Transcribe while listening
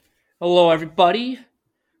Hello, everybody.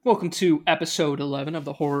 Welcome to episode 11 of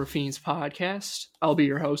the Horror Fiends podcast. I'll be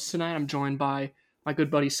your host tonight. I'm joined by my good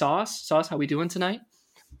buddy Sauce. Sauce, how we doing tonight?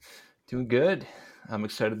 Doing good. I'm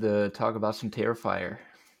excited to talk about some Terrifier.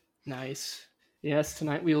 Nice. Yes,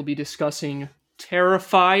 tonight we will be discussing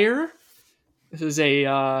Terrifier. This is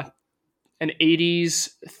an 80s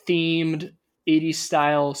themed, 80s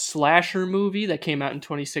style slasher movie that came out in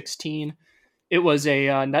 2016. It was a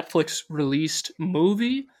Netflix released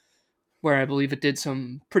movie where I believe it did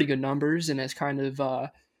some pretty good numbers and has kind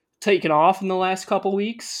of taken off in the last couple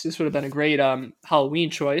weeks. This would have been a great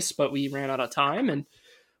Halloween choice, but we ran out of time, and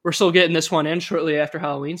we're still getting this one in shortly after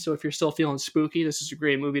Halloween. So if you're still feeling spooky, this is a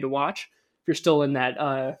great movie to watch. If you're still in that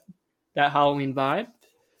Halloween vibe,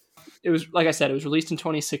 it was, like I said, it was released in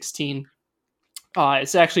 2016.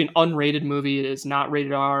 It's actually an unrated movie. It is not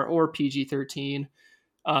rated R or PG-13,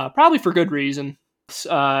 probably for good reason.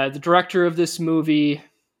 The director of this movie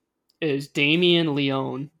is Damien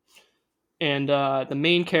Leone, and the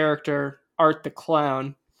main character, Art the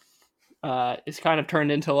Clown, is kind of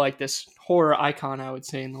turned into like this horror icon, I would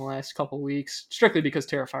say, in the last couple weeks, strictly because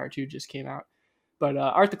Terrifier 2 just came out. But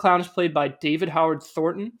Art the Clown is played by David Howard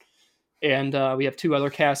Thornton, and we have two other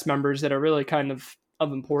cast members that are really kind of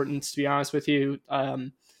importance, to be honest with you.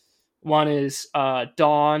 One is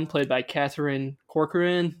Dawn, played by Catherine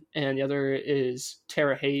Corcoran, and the other is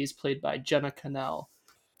Tara Hayes, played by Jenna Cannell.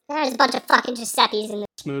 There's a bunch of fucking Giuseppes in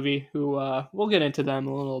this movie who we'll get into them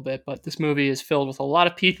a little bit, but this movie is filled with a lot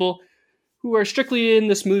of people who are strictly in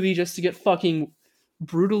this movie just to get fucking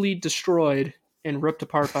brutally destroyed and ripped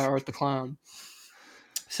apart by Art the Clown.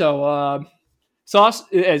 So, Sauce,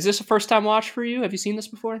 is this a first time watch for you? Have you seen this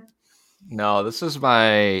before? No, this is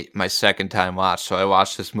my second time watch. So I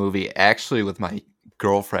watched this movie actually with my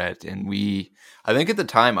girlfriend, and I think at the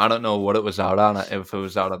time, I don't know what it was out on, if it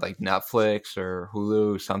was out on like Netflix or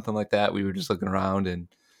Hulu, something like that. We were just looking around and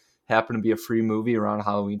happened to be a free movie around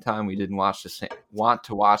Halloween time. We didn't want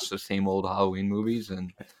to watch the same old Halloween movies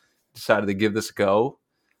and decided to give this a go.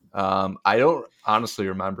 I don't honestly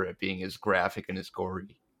remember it being as graphic and as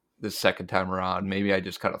gory this second time around. Maybe I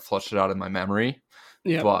just kind of flushed it out in my memory.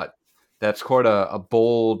 Yeah. But that's quite a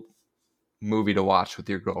bold movie to watch with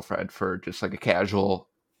your girlfriend for just like a casual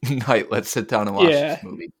night. Let's sit down and watch this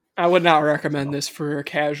movie. I would not recommend this for a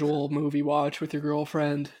casual movie watch with your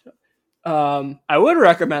girlfriend. I would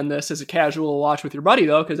recommend this as a casual watch with your buddy,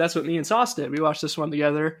 though, because that's what me and Sauce did. We watched this one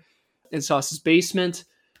together in Sauce's basement.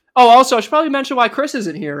 Oh, also, I should probably mention why Chris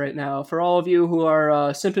isn't here right now. For all of you who are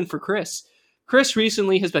simping for Chris, Chris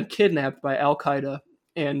recently has been kidnapped by Al-Qaeda,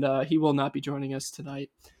 and he will not be joining us tonight.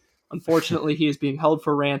 Unfortunately, he is being held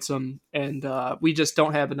for ransom, and we just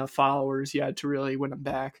don't have enough followers yet to really win him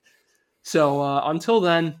back. So until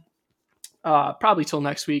then, probably till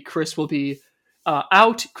next week, Chris will be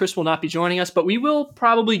out. Chris will not be joining us, but we will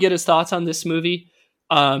probably get his thoughts on this movie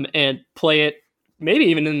and play it, maybe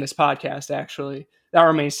even in this podcast, actually. That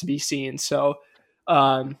remains to be seen. So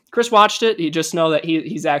Chris watched it. He just know that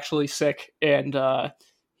he's actually sick, and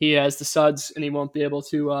he has the suds, and he won't be able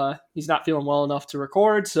to, he's not feeling well enough to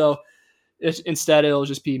record. So instead, it'll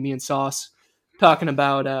just be me and Sauce talking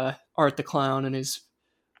about Art the Clown and his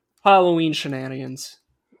Halloween shenanigans.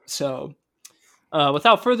 So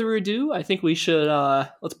without further ado, I think we should,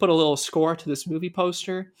 let's put a little score to this movie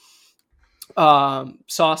poster.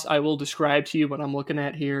 Sauce, I will describe to you what I'm looking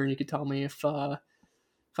at here, and you can tell me if I'm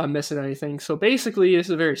missing anything. So basically, this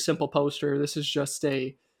is a very simple poster. This is just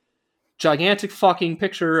a gigantic fucking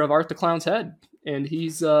picture of Art the Clown's head, and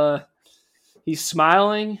he's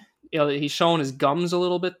smiling. You know, he's showing his gums a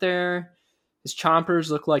little bit there. His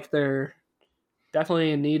chompers look like they're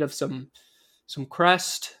definitely in need of some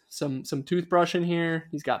crest, some toothbrushing here.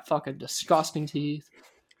 He's got fucking disgusting teeth.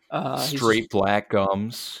 Straight black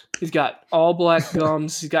gums. He's got all black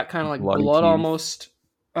gums. He's got kind of like blood almost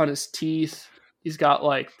on his teeth. He's got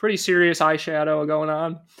like pretty serious eyeshadow going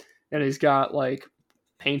on, and he's got like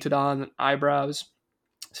painted on eyebrows.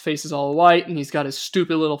 His face is all white, and he's got his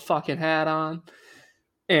stupid little fucking hat on.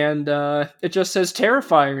 And it just says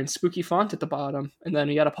Terrifier in spooky font at the bottom. And then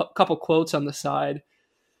you got a couple quotes on the side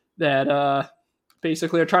that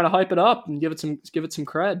basically are trying to hype it up and give it some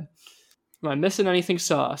cred. Am I missing anything,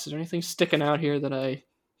 Sauce? Is there anything sticking out here that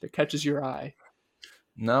catches your eye?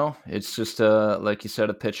 No, it's just like you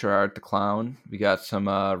said, a picture of Art the Clown. We got some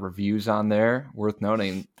reviews on there worth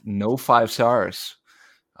noting. No 5 stars.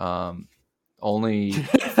 Only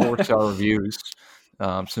 4-star reviews.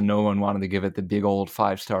 So no one wanted to give it the big old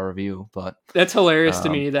 5-star review, but that's hilarious to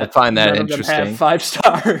me. That I find that interesting. Have 5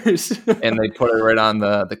 stars, and they put it right on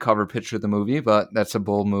the cover picture of the movie. But that's a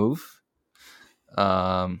bold move.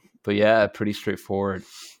 But yeah, pretty straightforward.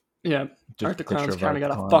 Yeah, Just Art the a picture Clown's of kind Art of the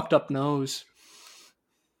got a Clown. fucked up nose.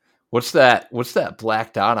 What's that? What's that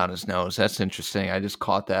black dot on his nose? That's interesting. I just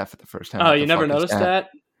caught that for the first time. Oh, What you the never fuck is noticed that?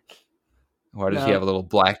 that? Why does he No, have a little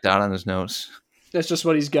black dot on his nose? that's just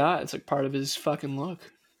what he's got. It's like part of his fucking look.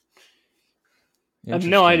 I have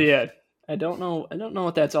no Interesting. idea. I don't know. I don't know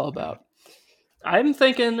what that's all about. I'm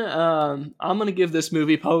thinking I'm gonna give this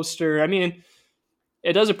movie poster. I mean,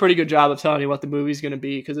 it does a pretty good job of telling you what the movie's gonna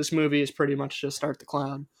be because this movie is pretty much just Art the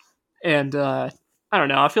Clown. And I don't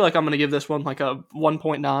know. I feel like I'm gonna give this one like a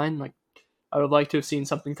 1.9. Like I would like to have seen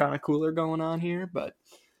something kind of cooler going on here, but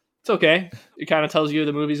it's okay. It kind of tells you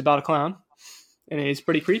the movie's about a clown, and he's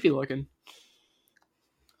pretty creepy looking.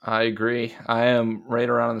 I agree. I am right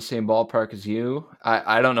around in the same ballpark as you.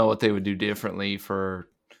 I don't know what they would do differently for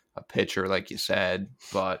a pitcher, like you said,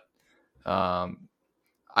 but um,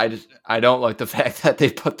 I don't like the fact that they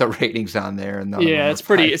put the ratings on there and none of Yeah, them are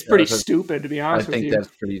five it's pretty stars. stupid to be I honest with think you. that's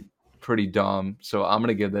pretty dumb. So I'm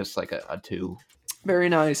gonna give this like a 2. Very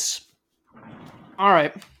nice. All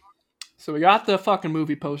right. So we got the fucking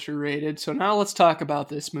movie poster rated. So now let's talk about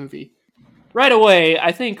this movie. Right away,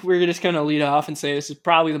 I think we're just going to lead off and say this is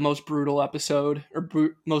probably the most brutal episode or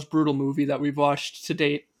most brutal movie that we've watched to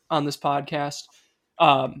date on this podcast.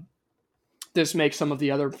 Um, this makes some of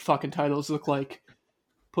the other fucking titles look like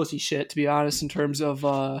pussy shit, to be honest, in terms of,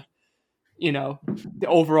 the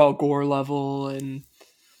overall gore level and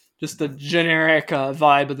just the generic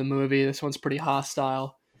vibe of the movie. This one's pretty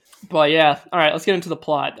hostile. But yeah, all right, let's get into the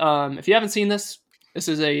plot. If you haven't seen this, this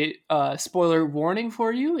is a spoiler warning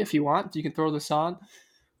for you. If you want, you can throw this on,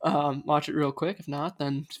 watch it real quick. If not,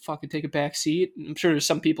 then fucking take a back seat. I'm sure there's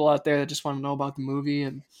some people out there that just want to know about the movie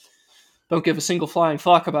and don't give a single flying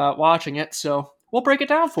fuck about watching it. So we'll break it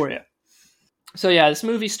down for you. So yeah, this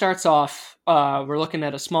movie starts off. We're looking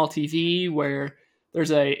at a small TV where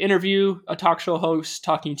there's a talk show host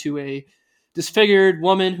talking to a disfigured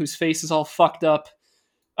woman whose face is all fucked up.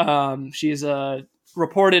 She is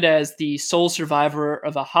reported as the sole survivor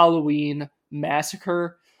of a Halloween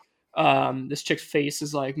massacre. This chick's face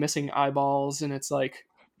is like missing eyeballs and it's like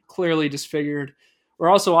clearly disfigured. We're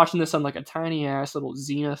also watching this on like a tiny ass little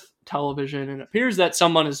Zenith television, and it appears that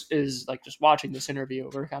someone is like just watching this interview.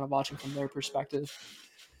 We're kind of watching from their perspective.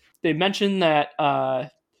 They mention that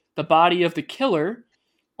the body of the killer,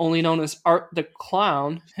 only known as Art the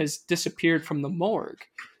Clown, has disappeared from the morgue.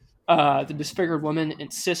 The disfigured woman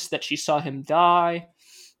insists that she saw him die.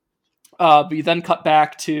 We then cut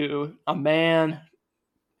back to a man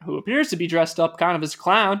who appears to be dressed up kind of as a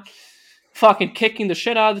clown, fucking kicking the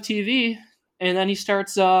shit out of the TV, and then he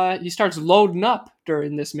starts loading up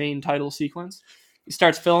during this main title sequence. He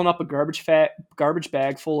starts filling up a garbage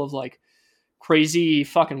bag full of like crazy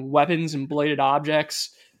fucking weapons and bladed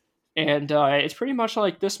objects, and it's pretty much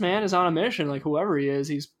like this man is on a mission. Like whoever he is,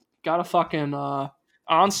 he's got a fucking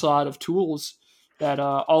onslaught of tools that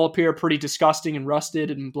all appear pretty disgusting and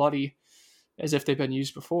rusted and bloody, as if they've been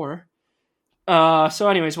used before. So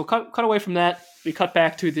anyways, we'll cut away from that. We cut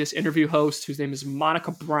back to this interview host whose name is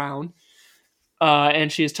Monica Brown.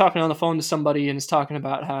 And she is talking on the phone to somebody and is talking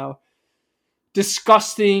about how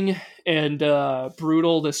disgusting and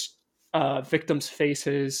brutal this victim's face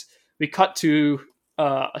is. We cut to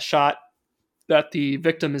a shot that the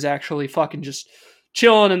victim is actually fucking just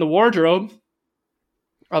chilling in the wardrobe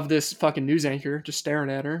of this fucking news anchor, just staring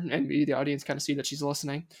at her, and we, the audience, kind of see that she's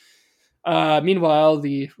listening. Meanwhile,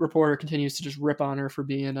 the reporter continues to just rip on her for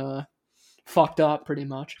being fucked up, pretty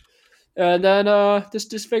much. And then this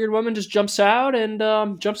disfigured woman just jumps out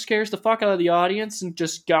and jump scares the fuck out of the audience and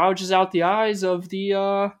just gouges out the eyes of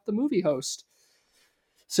the movie host.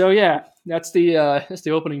 So yeah, that's the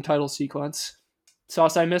opening title sequence.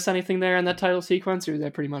 Sauce, I miss anything there in that title sequence, or is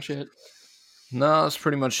that pretty much it? No, that's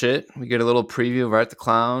pretty much it. We get a little preview of Art the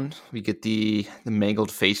Clown. We get the mangled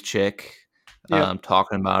face chick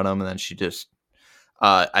talking about him, and then she just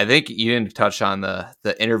I think you didn't touch on the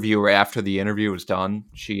interviewer after the interview was done.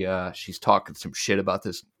 She's talking some shit about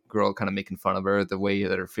this girl, kind of making fun of her, the way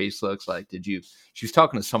that her face looks. Like, she was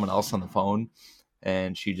talking to someone else on the phone,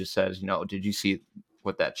 and she just says, did you see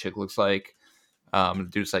what that chick looks like? The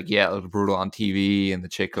dude's like, yeah, it looks brutal on TV, and the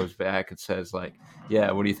chick goes back and says, like,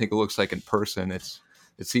 yeah, what do you think it looks like in person? It's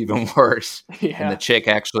even worse. Yeah. And the chick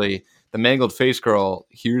actually, the mangled face girl,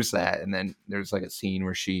 hears that, and then there's like a scene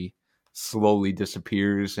where she slowly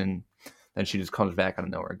disappears, and then she just comes back out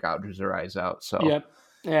of nowhere and gouges her eyes out. So yep,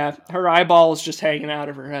 yeah, her eyeball is just hanging out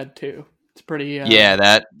of her head too. It's pretty. Yeah,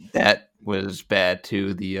 that was bad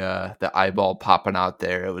too. The eyeball popping out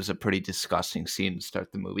there. It was a pretty disgusting scene to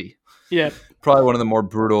start the movie. Yeah, Probably one of the more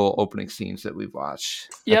brutal opening scenes that we've watched.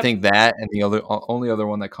 Yep. I think that, and the only other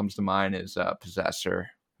one that comes to mind is Possessor,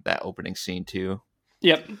 that opening scene too.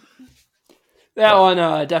 Yep. That one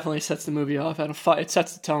definitely sets the movie off. It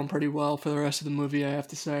sets the tone pretty well for the rest of the movie, I have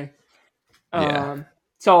to say. Yeah.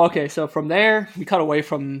 So from there, we cut away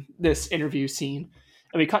from this interview scene,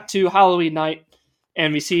 and we cut to Halloween night,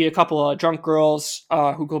 and we see a couple of drunk girls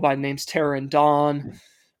who go by the names Tara and Dawn.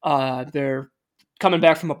 They're coming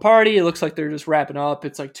back from a party. It looks like they're just wrapping up.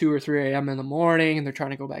 It's like 2 or 3 a.m. in the morning, and they're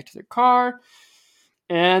trying to go back to their car.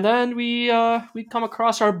 And then we come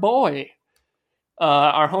across our boy.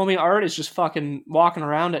 Our homie Art is just fucking walking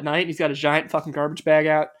around at night. He's got a giant fucking garbage bag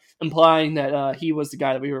out, implying that he was the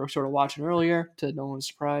guy that we were sort of watching earlier, to no one's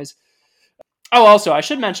surprise. Oh, also, I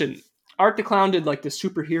should mention, Art the Clown did like the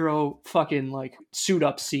superhero fucking like suit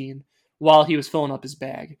up scene while he was filling up his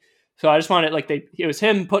bag. So I just wanted it was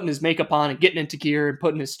him putting his makeup on and getting into gear and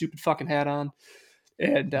putting his stupid fucking hat on.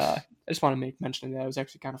 And I just want to make mention of that. It was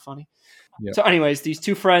actually kind of funny. Yep. So anyways, these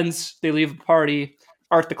two friends, they leave a party.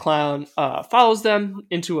 Art the Clown follows them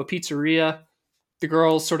into a pizzeria. The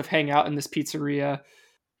girls sort of hang out in this pizzeria.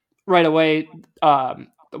 Right away, the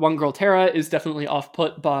one girl, Tara, is definitely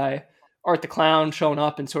off-put by Art the Clown showing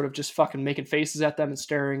up and sort of just fucking making faces at them and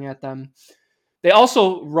staring at them. They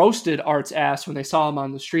also roasted Art's ass when they saw him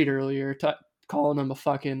on the street earlier, calling him a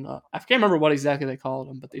fucking... I can't remember what exactly they called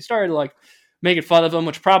him, but they started like making fun of him,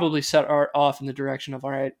 which probably set Art off in the direction of,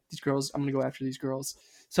 all right, these girls, I'm going to go after these girls.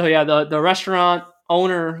 So yeah, the restaurant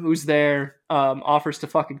owner who's there offers to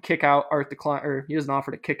fucking kick out Art the Clown, or he doesn't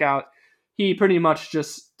offer to kick out. He pretty much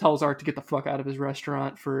just tells Art to get the fuck out of his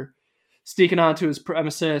restaurant for sneaking onto his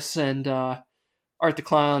premises, and Art the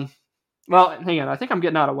Clown. Well, hang on, I think I'm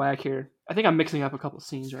getting out of whack here. I think I'm mixing up a couple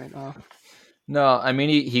scenes right now. No, I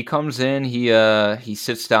mean he comes in, he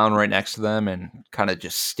sits down right next to them and kind of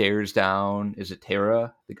just stares down. Is it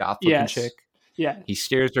Tara, the goth looking chick? Yeah. He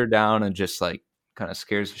stares her down and just like kind of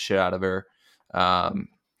scares the shit out of her. And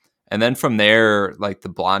then from there, like the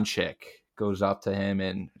blonde chick goes up to him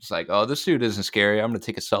and it's like, "Oh, this dude isn't scary. I'm going to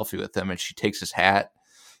take a selfie with him." And she takes his hat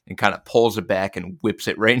and kind of pulls it back and whips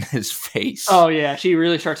it right in his face. Oh yeah, she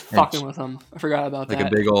really starts fucking with him. I forgot about that.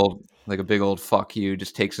 Like a big old fuck you.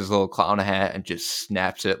 Just takes his little clown hat and just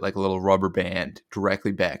snaps it like a little rubber band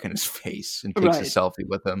directly back in his face and takes a selfie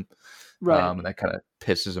with him. Right. And that kind of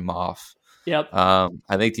pisses him off. Yep.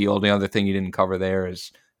 I think the only other thing you didn't cover there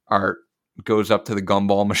is Art goes up to the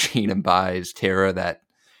gumball machine and buys Tara that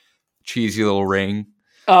cheesy little ring.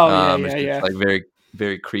 Oh yeah. Like very,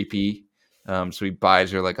 very creepy. So he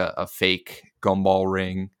buys her like a fake gumball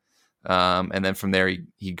ring. And then from there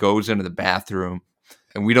he goes into the bathroom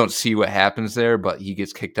and we don't see what happens there, but he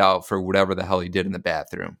gets kicked out for whatever the hell he did in the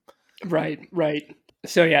bathroom. Right.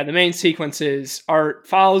 So yeah, the main sequence is Art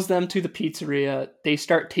follows them to the pizzeria. They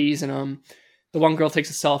start teasing him. The one girl takes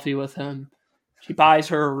a selfie with him. She buys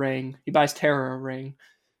her a ring. He buys Tara a ring.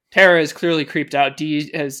 Tara is clearly creeped out. Dee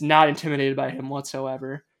is not intimidated by him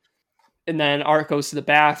whatsoever. And then Art goes to the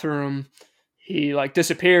bathroom. He like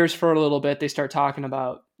disappears for a little bit. They start talking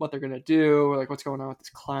about what they're going to do, like what's going on with this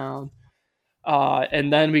clown.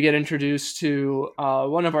 And then we get introduced to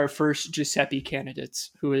one of our first Giuseppe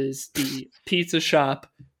candidates, who is the pizza shop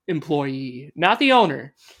employee, not the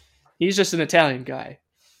owner. He's just an Italian guy,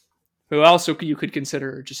 who also you could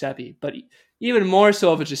consider Giuseppe. But even more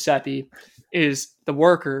so of a Giuseppe is the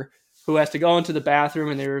worker who has to go into the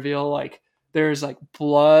bathroom and they reveal like there's like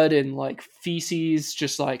blood and like feces,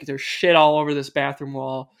 just like there's shit all over this bathroom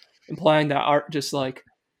wall, implying that Art just like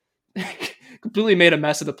completely made a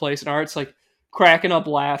mess of the place, and Art's like cracking up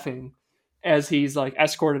laughing as he's like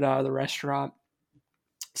escorted out of the restaurant.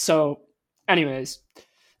 So anyways,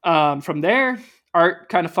 from there, Art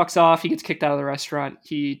kind of fucks off. He gets kicked out of the restaurant.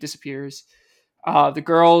 He disappears. The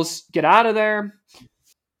girls get out of there.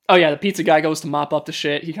 Oh yeah, the pizza guy goes to mop up the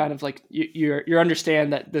shit. He kind of like you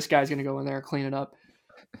understand that this guy's gonna go in there and clean it up.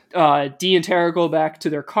 Dee and Tara go back to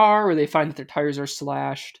their car where they find that their tires are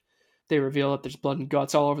slashed. They reveal that there's blood and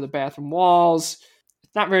guts all over the bathroom walls.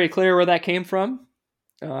 It's not very clear where that came from.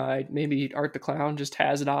 Maybe Art the Clown just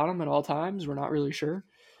has it on him at all times. We're not really sure.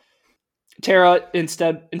 Tara,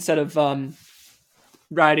 instead of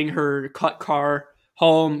riding her cut car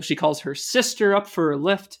home, she calls her sister up for a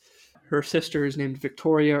lift. Her sister is named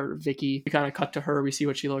Victoria or Vicky. We kind of cut to her. We see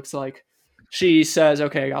what she looks like. She says,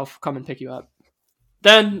 "Okay, I'll come and pick you up."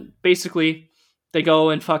 Then, basically, they go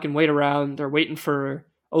and fucking wait around. They're waiting for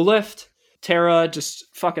a lift. Tara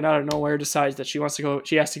just fucking out of nowhere decides that she has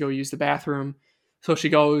to go use the bathroom. So she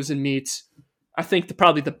goes and meets, I think,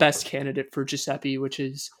 probably the best candidate for Giuseppe, which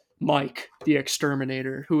is Mike, the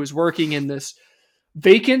exterminator, who is working in this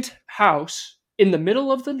vacant house in the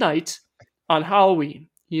middle of the night on Halloween.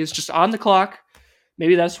 He is just on the clock,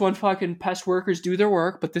 Maybe that's when fucking pest workers do their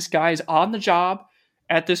work, but this guy is on the job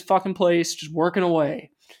at this fucking place, just working away.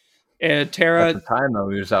 And At the Tara. time, though,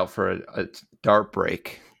 he was out for a dart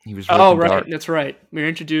break. He was Oh, ripping right. darts. That's right. We're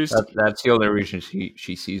introduced. That's the only reason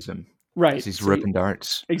she sees him. Right. He's ripping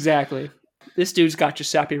darts. Exactly. This dude's got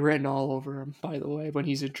Giuseppe written all over him, by the way, when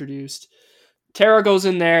he's introduced. Tara goes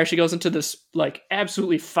in there. She goes into this, like,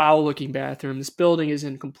 absolutely foul-looking bathroom. This building is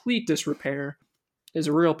in complete disrepair. It's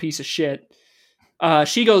a real piece of shit.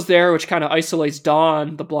 She goes there, which kind of isolates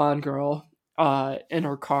Dawn, the blonde girl, in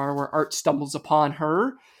her car, where Art stumbles upon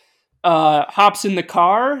her. Hops in the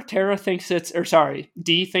car.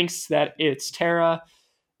 Dee thinks that it's Tara.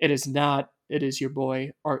 It is not. It is your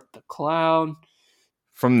boy, Art the Clown.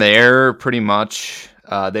 From there, pretty much,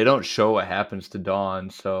 they don't show what happens to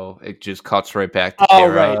Dawn, so it just cuts right back to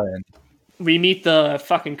Tara. Right. And we meet the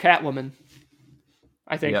fucking Catwoman,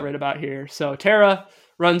 I think, Yep. right about here. So Tara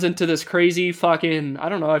runs into this crazy fucking, I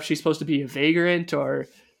don't know if she's supposed to be a vagrant or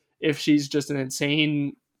if she's just an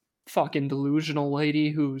insane fucking delusional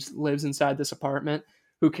lady who lives inside this apartment,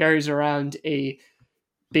 who carries around a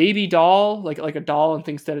baby doll, like a doll, and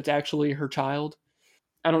thinks that it's actually her child.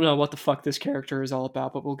 I don't know what the fuck this character is all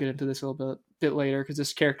about, but we'll get into this a little bit later because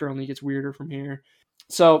this character only gets weirder from here.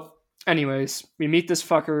 So, anyways, we meet this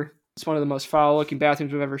fucker. It's one of the most foul-looking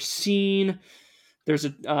bathrooms we've ever seen. There's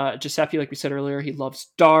a Giuseppe, like we said earlier. He loves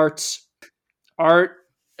darts. Art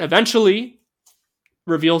eventually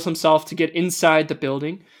reveals himself to get inside the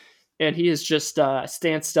building, and he is just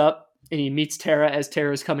stanced up, and he meets Tara as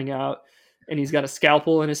Tara's coming out. And he's got a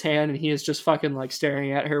scalpel in his hand, and he is just fucking like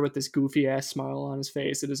staring at her with this goofy ass smile on his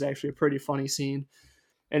face. It is actually a pretty funny scene.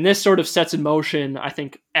 And this sort of sets in motion, I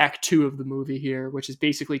think, Act 2 of the movie here, which is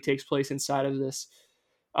basically takes place inside of this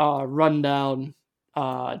rundown,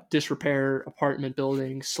 disrepair apartment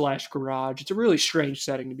building / garage. It's a really strange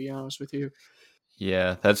setting, to be honest with you.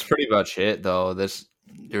 Yeah, that's pretty much it, though.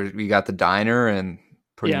 We got the diner and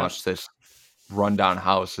pretty much this rundown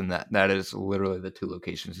house, and that is literally the two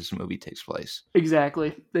locations this movie takes place.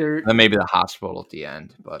 Exactly. And maybe the hospital at the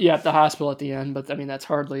end, but the hospital at the end, but I mean that's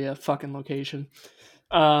hardly a fucking location.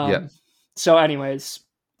 So anyways,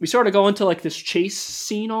 we sort of go into like this chase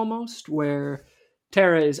scene almost, where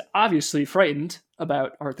Tara is obviously frightened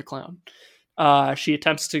about Art the Clown. She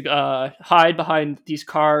attempts to hide behind these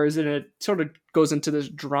cars, and it sort of goes into this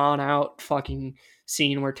drawn out fucking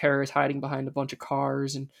scene where Tara is hiding behind a bunch of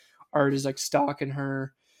cars and Art is like stalking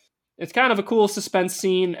her. It's kind of a cool suspense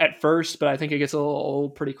scene at first, but I think it gets a little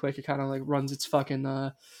old pretty quick. It kind of like runs its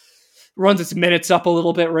minutes up a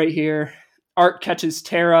little bit right here. Art catches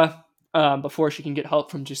Tara before she can get help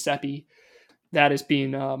from Giuseppe. That is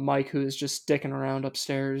being Mike, who is just sticking around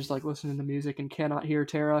upstairs, like listening to music and cannot hear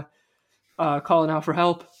Tara calling out for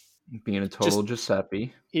help. Being a total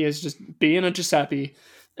Giuseppe. He is just being a Giuseppe.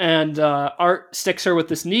 And Art sticks her with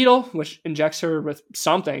this needle, which injects her with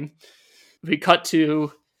something. We cut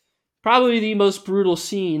to probably the most brutal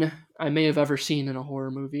scene I may have ever seen in a horror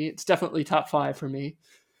movie. It's definitely top 5 for me,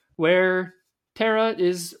 where Tara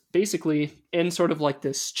is basically in sort of like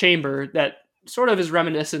this chamber that sort of is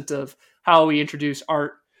reminiscent of how we introduced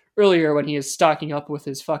Art earlier when he is stocking up with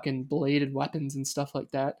his fucking bladed weapons and stuff like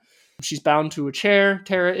that. She's bound to a chair,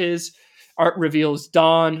 Tara is. Art reveals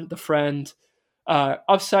Dawn, the friend,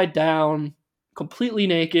 upside down, completely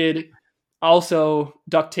naked, also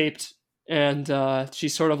duct taped, and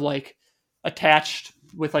she's sort of like attached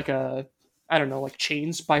with like like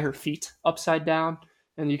chains by her feet upside down,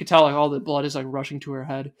 and you can tell like all the blood is like rushing to her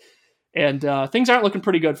head, and things aren't looking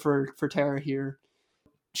pretty good for Tara here.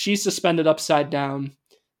 She's suspended upside down.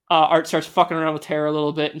 Art starts fucking around with Tara a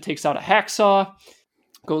little bit and takes out a hacksaw,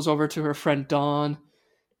 goes over to her friend Dawn,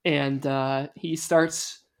 and he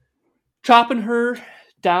starts chopping her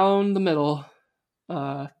down the middle,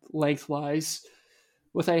 lengthwise,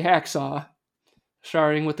 with a hacksaw,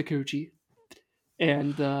 starting with the coochie,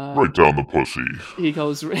 and right down the pussy. He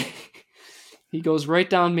goes right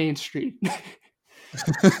down Main Street.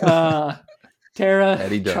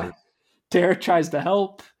 Tara tries to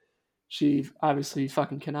help. She obviously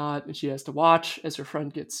fucking cannot, and she has to watch as her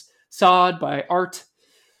friend gets sawed by Art.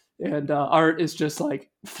 And Art is just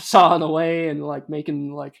like sawing away and like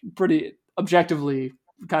making like pretty objectively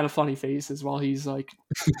kind of funny faces while he's like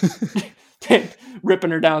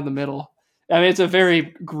ripping her down the middle. I mean, it's a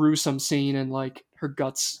very gruesome scene, and like her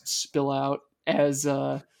guts spill out as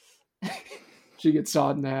she gets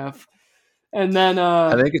sawed in half. And then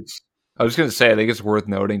I think it's worth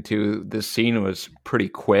noting too, this scene was pretty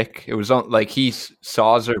quick. It was like he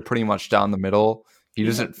saws her pretty much down the middle. He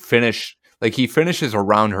doesn't finish. Like, he finishes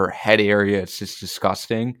around her head area. It's just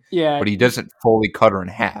disgusting. Yeah. But he doesn't fully cut her in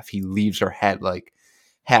half. He leaves her head, like,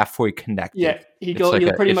 halfway connected. Yeah, he pretty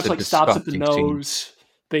it's much a like stops at the disgusting scene. nose,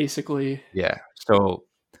 basically. Yeah. So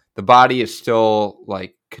the body is still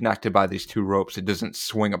like connected by these two ropes. It doesn't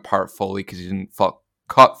swing apart fully because he didn't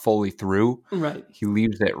cut fully through. Right. He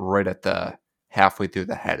leaves it right at the halfway through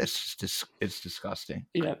the head. It's just it's disgusting.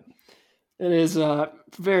 Yeah. It is a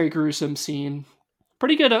very gruesome scene.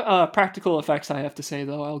 Pretty good practical effects, I have to say,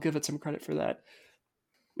 though. I'll give it some credit for that.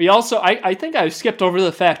 We also, I think I skipped over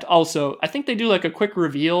the fact also, I think they do like a quick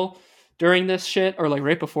reveal during this shit, or like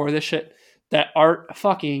right before this shit, that Art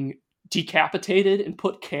fucking decapitated and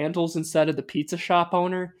put candles instead of the pizza shop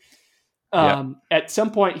owner. At some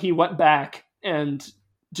point, he went back and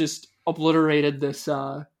just obliterated this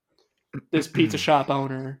pizza shop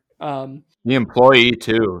owner. The employee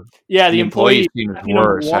too. Yeah, the The employee employee, scene is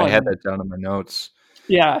number worse. I had one. that down in my notes.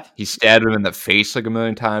 Yeah, He stabbed him in the face like a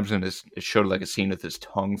million times, and it showed like a scene with his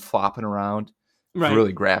tongue flopping around. It's right,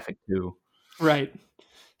 really graphic too. right.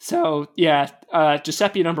 So yeah,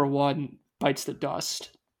 Giuseppe number one bites the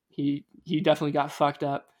dust. He definitely got fucked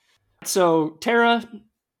up. So Tara,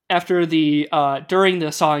 after the during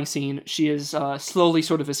the sawing scene, she is slowly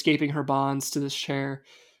sort of escaping her bonds to this chair.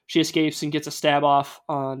 She escapes and gets a stab off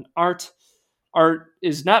on Art. Art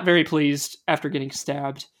is not very pleased after getting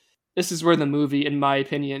stabbed. This is where the movie, in my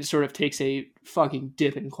opinion, sort of takes a fucking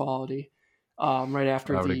dip in quality. Right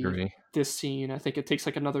after I would agree. this scene, I think it takes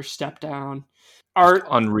like another step down. Just Art,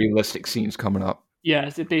 unrealistic scenes coming up. yeah,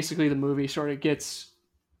 basically the movie sort of gets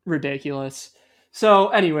ridiculous. So,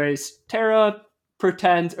 anyways, Tara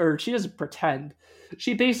pretends, or she doesn't pretend.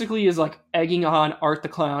 She basically is like egging on Art the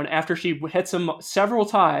Clown after she hits him several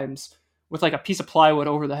times with like a piece of plywood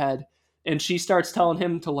over the head, and she starts telling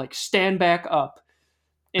him to like stand back up.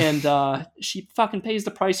 And she fucking pays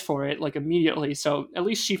the price for it like immediately. So at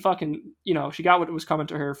least she fucking, she got what was coming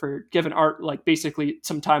to her for giving Art like basically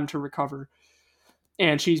some time to recover.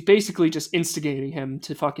 And she's basically just instigating him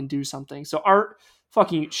to fucking do something. So Art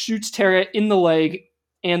fucking shoots Tara in the leg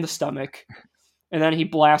and the stomach, and then he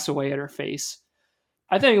blasts away at her face.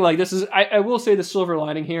 I think like this is I will say the silver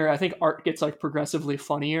lining here. I think Art gets like progressively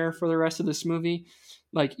funnier for the rest of this movie.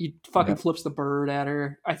 Like he fucking flips the bird at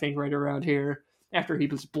her, I think, right around here after he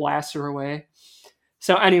just blasts her away.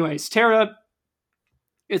 So, anyways, Tara,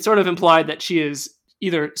 it's sort of implied that she is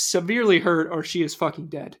either severely hurt or she is fucking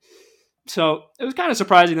dead. So it was kind of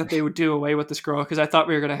surprising that they would do away with this girl, because I thought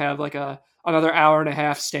we were going to have like another hour and a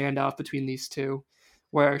half standoff between these two,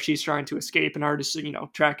 where she's trying to escape and Art is,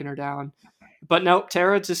 tracking her down. But no,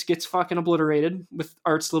 Tara just gets fucking obliterated with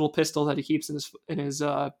Art's little pistol that he keeps in his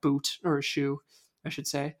boot, or his shoe, I should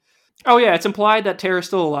say. Oh yeah, it's implied that Tara's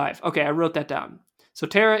still alive. Okay, I wrote that down. So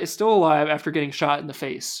Tara is still alive after getting shot in the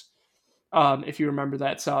face. If you remember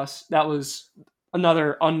that, Sauce, that was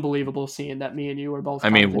another unbelievable scene that me and you were both. I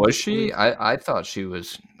mean, was she? I thought she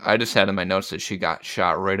was. I just had in my notes that she got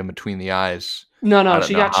shot right in between the eyes. No,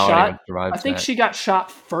 she got shot. I think that. she got shot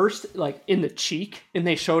first, like in the cheek, and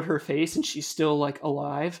they showed her face, and she's still like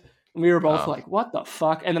alive. And we were both like, "What the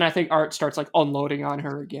fuck?" And then I think Art starts like unloading on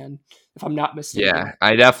her again, if I'm not mistaken. Yeah,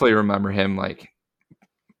 I definitely remember him like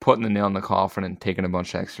putting the nail in the coffin and taking a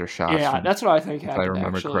bunch of extra shots. Yeah, that's what I think happened. If I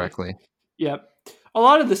remember correctly. Yep. A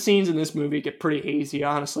lot of the scenes in this movie get pretty hazy,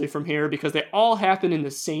 honestly, from here, because they all happen in the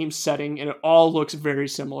same setting and it all looks very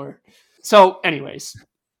similar. So, anyways,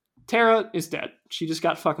 Tara is dead. She just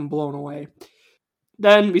got fucking blown away.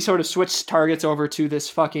 Then we sort of switch targets over to this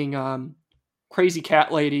fucking crazy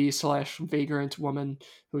cat lady / vagrant woman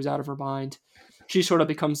who's out of her mind. She sort of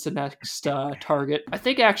becomes the next target. I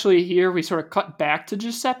think actually here we sort of cut back to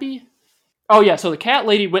Giuseppe. Oh yeah, so the cat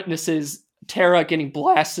lady witnesses Tara getting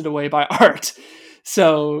blasted away by Art.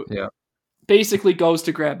 So basically goes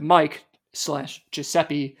to grab Mike /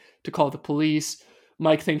 Giuseppe to call the police.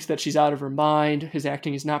 Mike thinks that she's out of her mind. His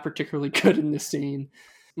acting is not particularly good in this scene.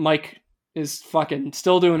 Mike is fucking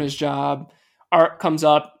still doing his job. Art comes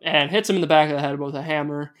up and hits him in the back of the head with a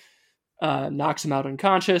hammer. Knocks him out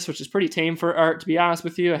unconscious, which is pretty tame for Art, to be honest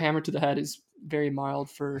with you. A hammer to the head is very mild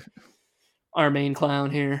for our main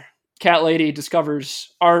clown here. Cat lady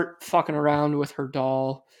discovers Art fucking around with her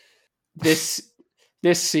doll. This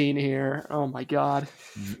scene here, oh my god.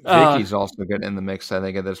 Vicky's also getting in the mix, I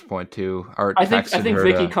think, at this point too. Art I think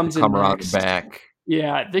Vicky comes in around next. The back.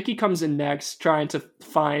 Yeah, Vicky comes in next, trying to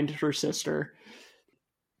find her sister.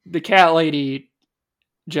 The cat lady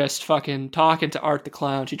just fucking talking to Art the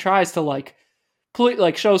Clown. She tries to like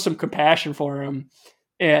show some compassion for him,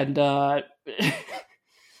 and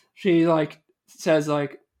she like says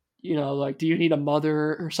like, do you need a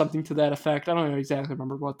mother or something to that effect? I don't exactly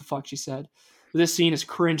remember what the fuck she said, This scene is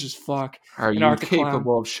cringe as fuck. Are And you Art the Clown.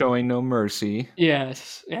 capable of showing no mercy?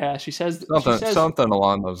 Yes, yeah. She says Something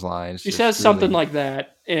along those lines. She just says something really- like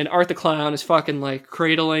that, and Art the Clown is fucking like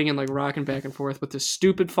cradling and like rocking back and forth with this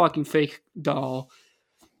stupid fucking fake doll.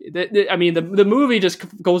 I mean, the movie just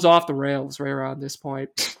goes off the rails right around this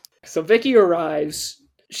point. So Vicky arrives.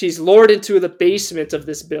 She's lured into the basement of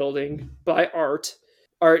this building by Art.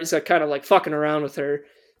 Art is kind of like fucking around with her.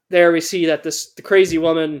 There we see that the crazy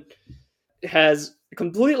woman has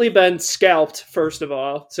completely been scalped, first of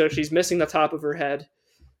all. So she's missing the top of her head.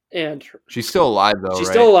 And she's still alive, though, she's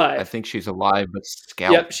right? still alive. I think she's alive, but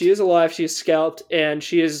scalped. Yep, she is alive. She is scalped, and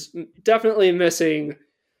she is definitely missing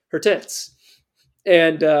her tits.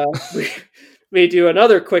 And we do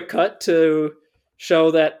another quick cut to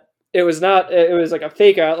show that it was like a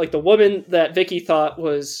fake out. Like the woman that Vicky thought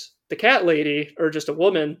was the cat lady, or just a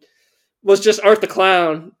woman, was just Art the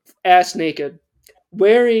Clown, ass naked,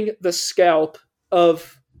 wearing the scalp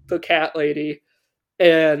of the cat lady,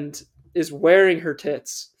 and is wearing her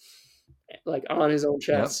tits, like on his own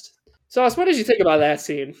chest. Yep. Sauce, what did you think about that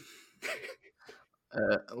scene?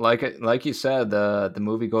 Like you said, the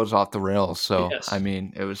movie goes off the rails. So yes. I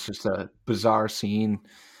mean, it was just a bizarre scene.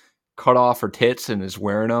 Cut off her tits and is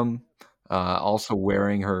wearing them. Also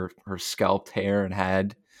wearing her scalped hair and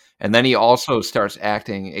head. And then he also starts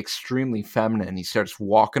acting extremely feminine. He starts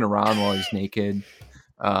walking around while he's naked.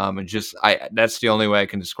 And that's the only way I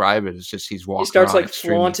can describe it. It's just he's walking. He starts around like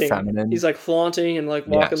flaunting. Feminine. He's like flaunting and like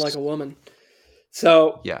walking like a woman.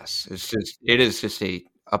 So yes, it is just a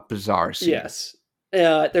bizarre scene. Yes,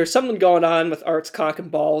 there's something going on with Art's cock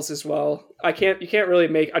and balls as well. You can't really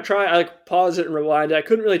make. I like pause it and rewind it. I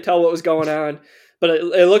couldn't really tell what was going on, but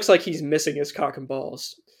it looks like he's missing his cock and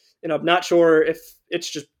balls. And I'm not sure if it's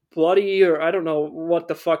just bloody or I don't know what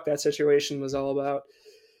the fuck that situation was all about.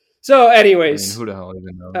 So, anyways, who the hell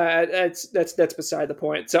even knows? That's beside the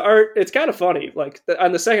point. So, Art, it's kind of funny. Like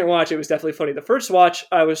on the second watch, it was definitely funny. The first watch,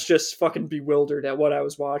 I was just fucking bewildered at what I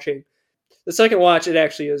was watching. The second watch, it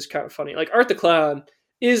actually is kind of funny. Like Art the Clown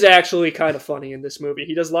is actually kind of funny in this movie.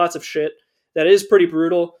 He does lots of shit that is pretty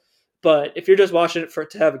brutal, but if you're just watching it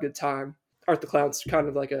to have a good time, Art the Clown's kind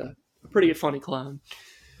of like a pretty funny clown.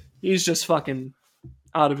 He's just fucking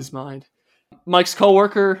out of his mind. Mike's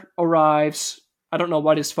coworker arrives. I don't know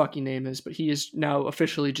what his fucking name is, but he is now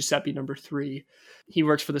officially Giuseppe number 3. He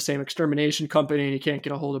works for the same extermination company and he can't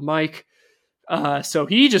get a hold of Mike. So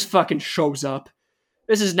he just fucking shows up.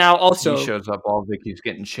 This is now also... He shows up while Vicky's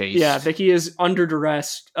getting chased. Yeah, Vicky is under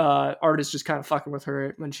duress. Art is just kind of fucking with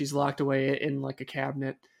her when she's locked away in like a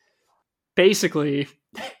cabinet. Basically,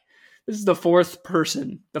 this is the fourth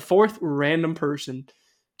random person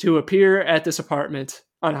to appear at this apartment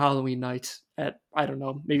on Halloween night at, I don't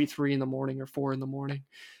know, maybe 3 a.m. or 4 a.m.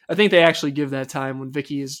 I think they actually give that time when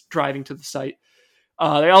Vicky is driving to the site.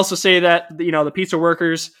 They also say that, the pizza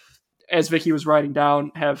workers, as Vicky was writing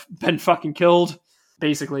down, have been fucking killed.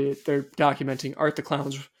 Basically, they're documenting Art the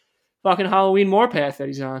Clown's fucking Halloween warpath that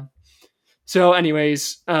he's on. So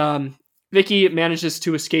anyways, Vicky manages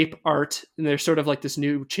to escape Art, and there's sort of like this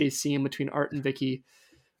new chase scene between Art and Vicky.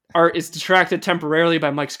 Art is distracted temporarily by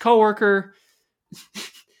Mike's coworker.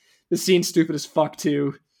 The scene's stupid as fuck,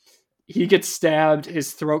 too. He gets stabbed,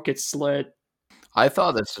 his throat gets slit. I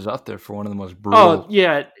thought this was up there for one of the most brutal. Oh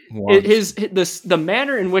yeah, the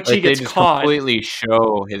manner in which he gets caught. Completely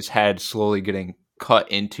show his head slowly getting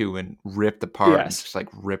cut into and ripped apart. Yes. And just like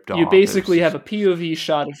ripped off. You basically have a POV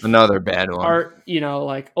shot of another bad one. Art,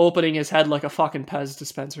 like opening his head like a fucking Pez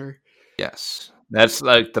dispenser. Yes, that's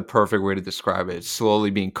like the perfect way to describe it. It's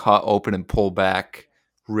slowly being cut open and pulled back,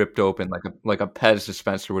 ripped open like a Pez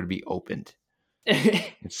dispenser would be opened.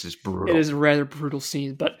 It's just brutal. It is a rather brutal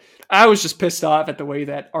scene, but I was just pissed off at the way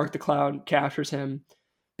that Art the Clown captures him,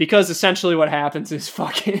 because essentially what happens is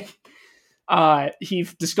fucking he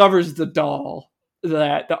discovers the doll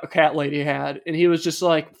that the cat lady had, and he was just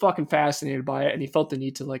like fucking fascinated by it, and he felt the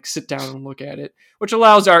need to like sit down and look at it, which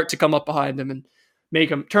allows Art to come up behind him and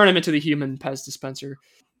turn him into the human Pez dispenser.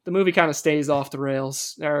 The movie kind of stays off the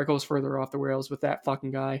rails, or it goes further off the rails with that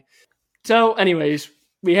fucking guy. So anyways,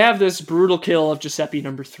 we have this brutal kill of Giuseppe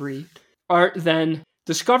number 3. Art then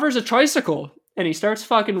discovers a tricycle, and he starts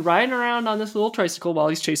fucking riding around on this little tricycle while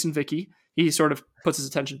he's chasing Vicky. He sort of puts his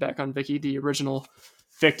attention back on Vicky, the original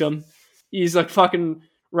victim. He's like fucking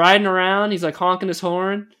riding around. He's like honking his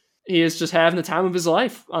horn. He is just having the time of his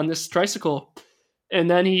life on this tricycle. And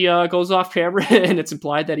then he goes off camera, and it's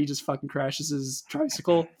implied that he just fucking crashes his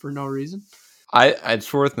tricycle for no reason.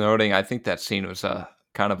 It's worth noting, I think that scene was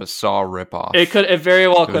kind of a Saw ripoff. It very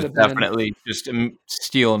well could have been. Definitely just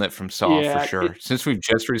stealing it from Saw for sure. Since we've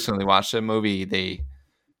just recently watched that movie, they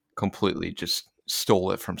completely just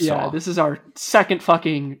stole it from Yeah, Saw. this is our second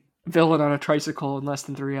fucking villain on a tricycle in less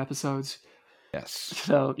than 3 episodes. Yes.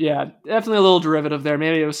 So, yeah, definitely a little derivative there.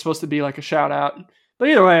 Maybe it was supposed to be like a shout out. But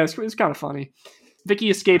either way, it's kind of funny. Vicky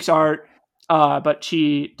escapes Art, but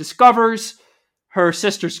she discovers her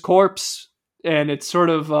sister's corpse, and it's sort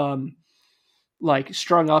of like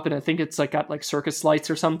strung up, and I think it's like got like circus lights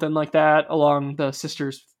or something like that along the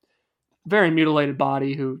sister's very mutilated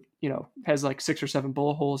body, who, you know, has like 6 or 7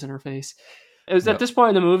 bullet holes in her face. It was at this point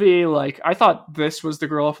in the movie, like, I thought this was the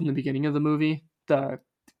girl from the beginning of the movie, the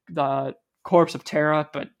corpse of Tara,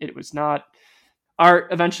 but it was not. Art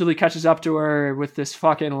eventually catches up to her with this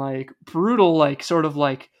fucking like brutal, like sort of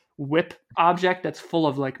like whip object that's full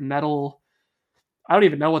of like metal. I don't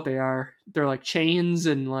even know what they are. They're like chains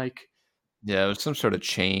and like, Yeah, it was some sort of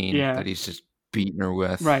chain that he's just beating her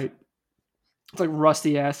with. right. It's like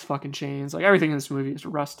rusty ass fucking chains. Like everything in this movie is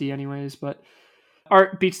rusty, anyways. But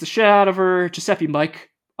Art beats the shit out of her. Giuseppe Mike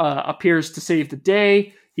appears to save the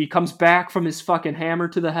day. He comes back from his fucking hammer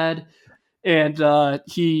to the head, and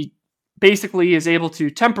he basically is able to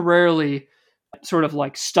temporarily sort of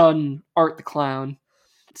like stun Art the Clown.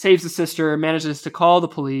 Saves the sister, manages to call the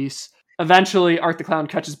police. Eventually, Art the Clown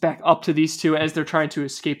catches back up to these two as they're trying to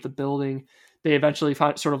escape the building. They eventually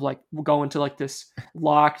find sort of like go into like this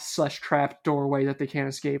locked / trapped doorway that they can't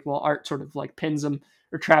escape, while Art sort of like pins them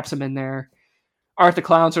or traps them in there. Art the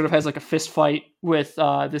Clown sort of has like a fist fight with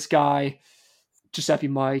this guy, Giuseppe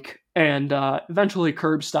Mike, and eventually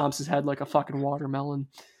curb stomps his head like a fucking watermelon,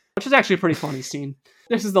 which is actually a pretty funny scene.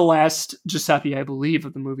 This is the last Giuseppe, I believe,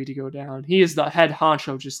 of the movie to go down. He is the head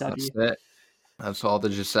honcho Giuseppe. That's it. That's all the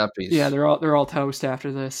Giuseppes. Yeah, they're all toast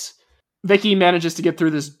after this. Vicky manages to get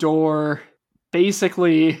through this door.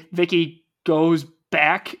 Basically, Vicky goes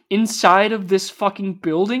back inside of this fucking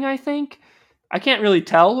building, I think. I can't really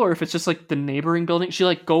tell, or if it's just like the neighboring building. She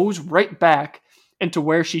like goes right back into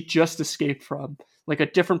where she just escaped from, like a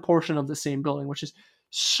different portion of the same building, which is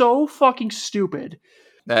so fucking stupid.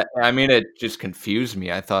 It just confused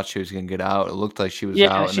me. I thought she was going to get out. It looked like she was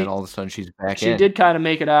out, and then all of a sudden she's back in. She did kind of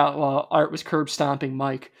make it out while Art was curb stomping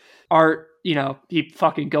Mike. Art, you know, he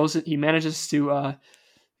fucking goes, he manages to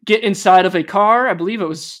get inside of a car. I believe it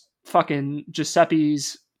was fucking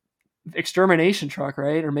Giuseppe's extermination truck,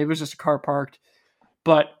 right? Or maybe it was just a car parked.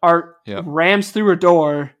 But Art rams through a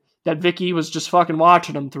door that Vicky was just fucking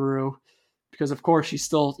watching him through, because of course she's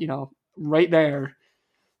still, you know, right there.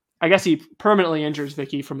 I guess he permanently injures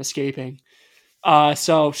Vicky from escaping.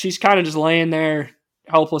 So she's kind of just laying there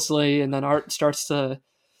helplessly, and then Art starts to...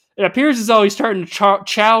 It appears as though he's starting to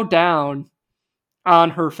chow down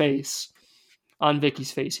on her face, on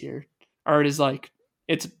Vicky's face here. Art is like...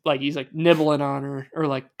 It's like he's like nibbling on her, or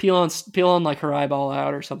like peeling like her eyeball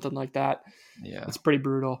out or something like that. Yeah. It's pretty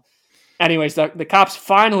brutal. Anyways, the cops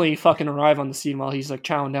finally fucking arrive on the scene while he's like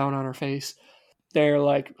chowing down on her face. They're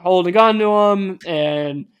like holding a gun to him,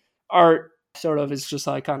 and Art sort of is just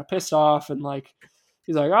like kind of pissed off, and like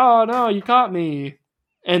he's like, "Oh no, you caught me!"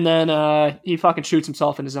 And then he fucking shoots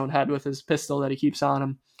himself in his own head with his pistol that he keeps on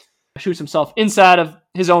him. Shoots himself inside of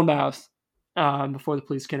his own mouth before the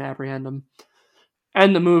police can apprehend him.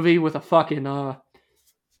 End the movie with a fucking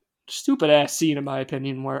stupid ass scene, in my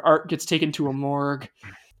opinion, where Art gets taken to a morgue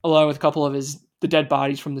along with a couple of the dead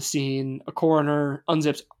bodies from the scene. A coroner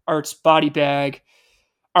unzips Art's body bag.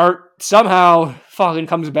 Art somehow fucking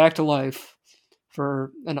comes back to life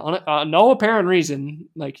for no apparent reason.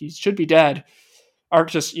 Like, he should be dead. Art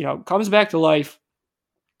just, you know, comes back to life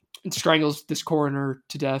and strangles this coroner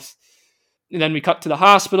to death. And then we cut to the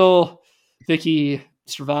hospital. Vicky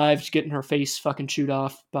survived getting her face fucking chewed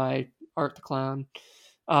off by Art the Clown.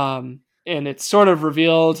 And it's sort of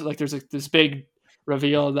revealed, like there's this big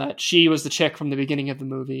reveal that she was the chick from the beginning of the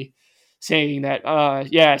movie, saying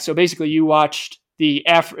that, so basically you watched the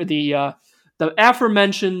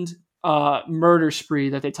aforementioned murder spree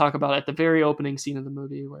that they talk about at the very opening scene of the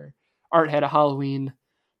movie, where Art had a Halloween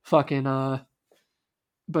fucking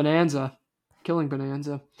bonanza, killing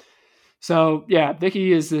bonanza. So yeah,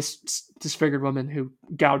 Vicky is this disfigured woman who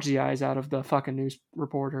gouged the eyes out of the fucking news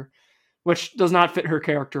reporter, which does not fit her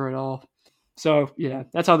character at all. So yeah,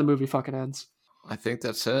 that's how the movie fucking ends. I think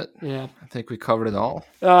that's it. Yeah. I think we covered it all.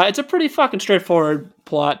 It's a pretty fucking straightforward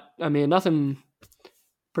plot. I mean, nothing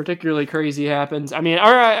particularly crazy happens. I mean,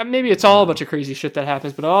 or maybe it's all a bunch of crazy shit that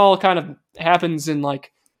happens, but it all kind of happens in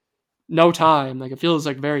like no time. Like, it feels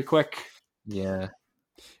like very quick. Yeah.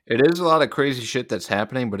 It is a lot of crazy shit that's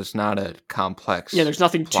happening, but it's not a complex. Yeah, there's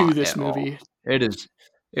nothing to this movie. It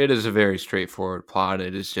is a very straightforward plot.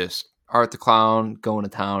 It is just Art the Clown going to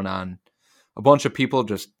town on a bunch of people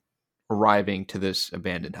just arriving to this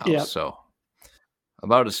abandoned house. Yeah. So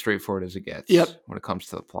about as straightforward as it gets Yep. when it comes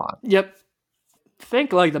to the plot. Yep. I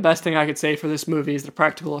think like the best thing I could say for this movie is the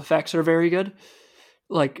practical effects are very good.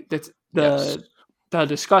 Like Yes. the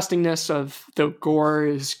disgustingness of the gore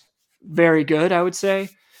is very good, I would say.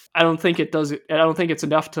 I don't think it's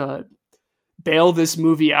enough to bail this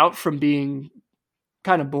movie out from being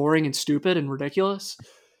kind of boring and stupid and ridiculous.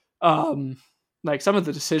 Like some of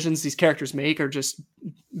the decisions these characters make are just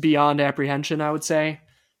beyond apprehension, I would say.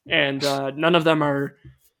 And none of them are,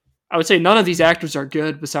 I would say none of these actors are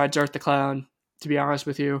good besides Art the Clown, to be honest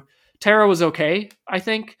with you. Tara was okay, I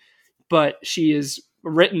think, but she is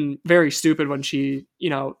written very stupid when she,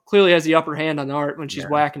 clearly has the upper hand on Art when she's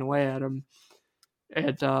whacking away at him.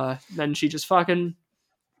 And then she just fucking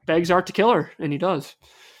begs Art to kill her, and he does.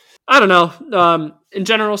 I don't know. In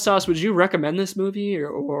general, Sauce, would you recommend this movie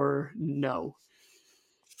or no?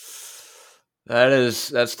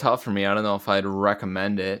 That's tough for me. I don't know if I'd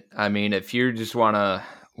recommend it. I mean, if you just want to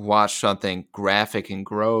watch something graphic and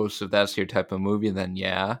gross, if that's your type of movie, then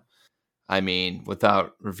yeah. I mean,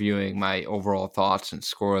 without reviewing my overall thoughts and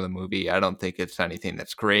score of the movie, I don't think it's anything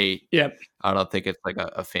that's great. Yep. I don't think it's like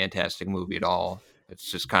a fantastic movie at all. It's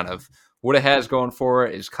just kind of what it has going for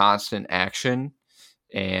it is constant action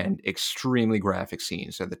and extremely graphic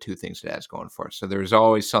scenes are the two things it has going for it. So there's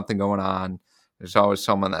always something going on. There's always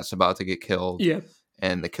someone that's about to get killed. Yeah.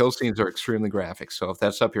 And the kill scenes are extremely graphic. So if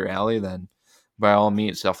that's up your alley, then by all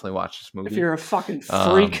means, definitely watch this movie. If you're a fucking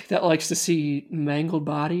freak that likes to see mangled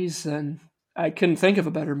bodies, then I couldn't think of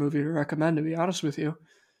a better movie to recommend, to be honest with you.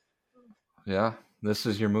 Yeah, this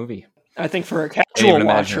is your movie. I think for a casual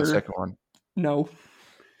watcher, the second one. No.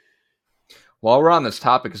 While we're on this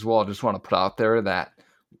topic as well, I just want to put out there that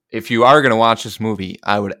if you are going to watch this movie,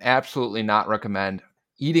 I would absolutely not recommend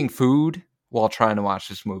eating food while trying to watch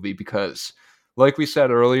this movie because, like we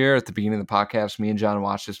said earlier at the beginning of the podcast, me and John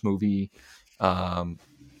watched this movie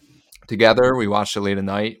together. We watched it late at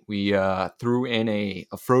night. We threw in a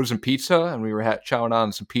frozen pizza and we were chowing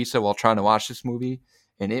on some pizza while trying to watch this movie.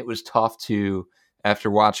 And it was tough to,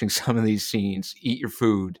 after watching some of these scenes, eat your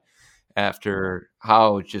food after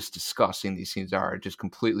how just disgusting these scenes are. It just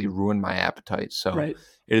completely ruined my appetite. So It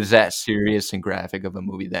is that serious and graphic of a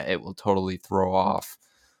movie that it will totally throw off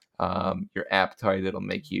your appetite. It'll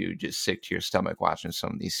make you just sick to your stomach watching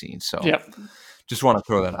some of these scenes. So just want to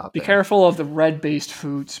throw that out there. Be careful of the red-based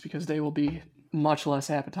foods because they will be much less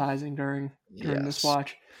appetizing during this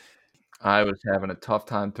watch. I was having a tough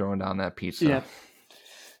time throwing down that pizza. Yeah.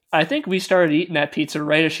 I think we started eating that pizza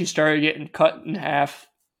right as she started getting cut in half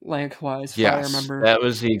lengthwise. Yes, I remember. That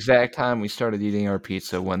was the exact time we started eating our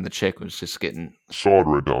pizza when the chick was just getting sawed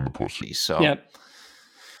right down the pussy. So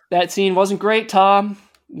that scene wasn't great, Tom.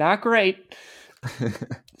 Not great.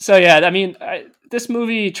 So yeah, I mean, this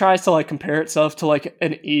movie tries to like compare itself to like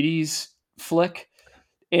an 80s flick.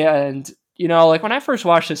 And, like when I first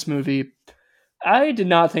watched this movie, I did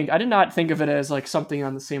not think of it as like something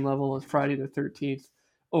on the same level as Friday the 13th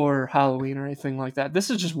or Halloween or anything like that. This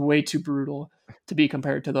is just way too brutal to be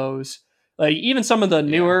compared to those. Like even some of the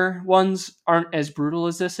newer ones aren't as brutal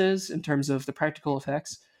as this is in terms of the practical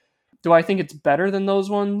effects. Do I think it's better than those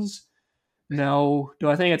ones? No. Do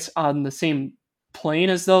I think it's on the same plane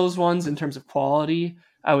as those ones in terms of quality?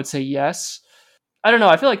 I would say yes. I don't know.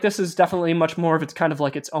 I feel like this is definitely much more of its kind of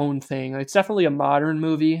like its own thing. It's definitely a modern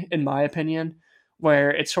movie, in my opinion, where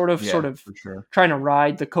it's sort of trying to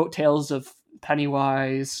ride the coattails of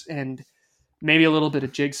Pennywise and maybe a little bit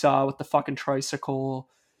of Jigsaw with the fucking tricycle.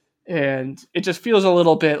 And it just feels a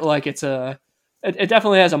little bit like it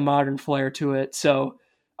definitely has a modern flair to it. So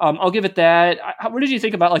I'll give it that. What did you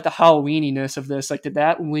think about like the Halloweeniness of this? Like, did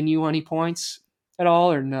that win you any points at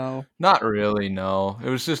all or no? Not really, no.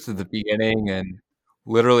 It was just at the beginning and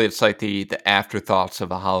literally it's like the afterthoughts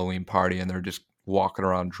of a Halloween party and they're just walking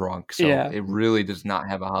around drunk. So it really does not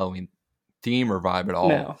have a Halloween theme or vibe at all.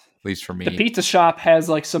 No. At least for me. The pizza shop has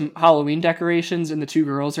like some Halloween decorations and the two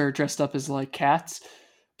girls are dressed up as like cats.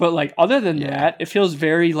 But like other than that, it feels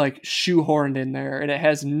very like shoehorned in there and it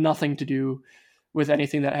has nothing to do with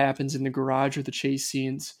anything that happens in the garage or the chase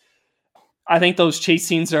scenes. I think those chase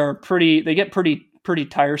scenes are they get pretty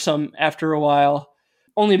tiresome after a while,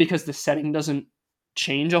 only because the setting doesn't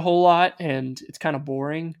change a whole lot and it's kind of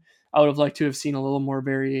boring. I would have liked to have seen a little more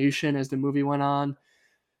variation as the movie went on.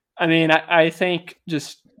 I mean, I think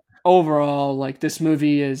just overall, like this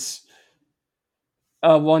movie is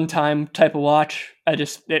a one-time type of watch.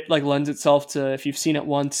 It like lends itself to, if you've seen it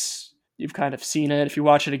once, you've kind of seen it. If you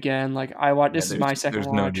watch it again, like this is my second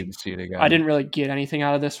watch. No need to see it again. I didn't really get anything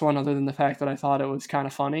out of this one other than the fact that I thought it was kind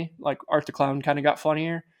of funny. Like Art the Clown kind of got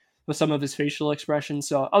funnier with some of his facial expressions.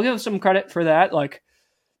 So I'll give him some credit for that. Like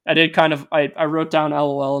I did kind of I wrote down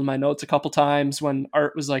LOL in my notes a couple times when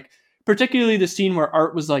Art was like, particularly the scene where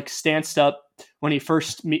Art was like stanced up when he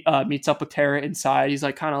first meets up with Tara inside. He's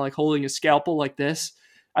like kind of like holding his scalpel like this.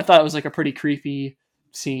 I thought it was like a pretty creepy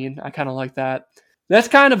scene. I kind of like that. That's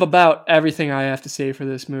kind of about everything I have to say for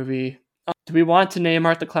this movie. Do we want to name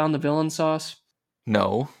Art the Clown the villain sauce?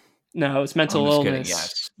 No. No, it's mental I'm just illness.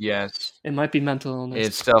 kidding. Yes. It might be mental illness.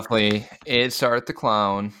 It's Art the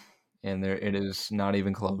Clown, and it is not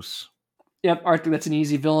even close. Yep, Art, that's an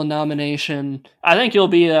easy villain nomination. I think you'll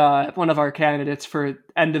be one of our candidates for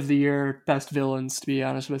end of the year best villains, to be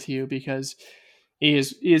honest with you, because he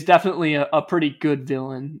is definitely a pretty good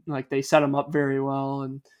villain. Like, they set him up very well,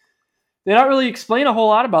 and they don't really explain a whole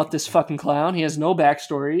lot about this fucking clown. He has no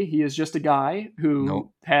backstory. He is just a guy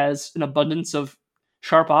who has an abundance of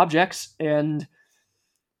sharp objects and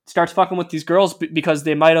starts fucking with these girls because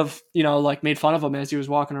they might have, like made fun of him as he was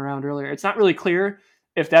walking around earlier. It's not really clear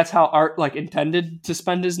if that's how Art like intended to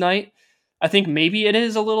spend his night. I think maybe it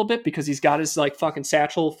is a little bit because he's got his like fucking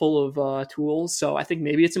satchel full of tools. So I think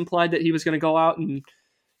maybe it's implied that he was going to go out and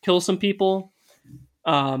kill some people.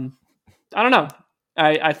 I don't know.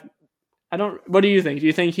 I don't. What do you think? Do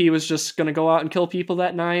you think he was just going to go out and kill people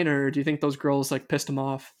that night, or do you think those girls like pissed him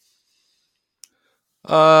off?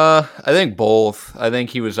 I think both. I think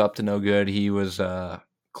he was up to no good. He was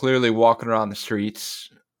clearly walking around the streets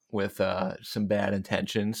with some bad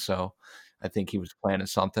intentions. So I think he was planning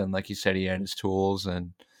something. Like you said, he had his tools,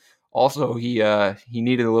 and also he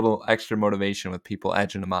needed a little extra motivation with people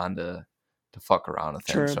edging him on to fuck around with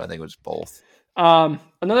him. Sure. So I think it was both.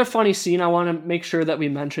 Another funny scene I want to make sure that we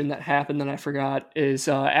mention that happened that I forgot is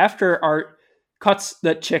after Art cuts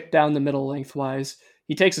that chick down the middle lengthwise,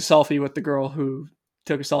 he takes a selfie with the girl who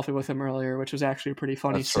took a selfie with him earlier, which was actually a pretty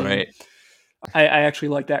funny scene. Right. I actually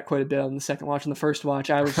liked that quite a bit on the second watch. On the first watch,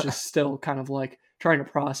 I was just still kind of like trying to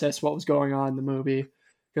process what was going on in the movie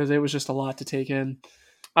because it was just a lot to take in.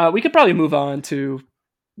 We could probably move on to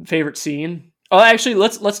favorite scene. Oh, actually,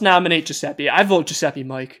 let's nominate Giuseppe. I vote Giuseppe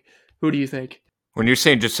Mike. Who do you think? When you're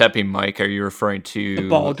saying Giuseppe Mike, are you referring to the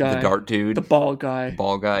bald guy, the dart dude? The bald guy. The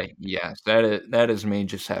bald guy. Yes, that is main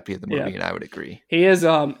Giuseppe of the movie, and I would agree. He is.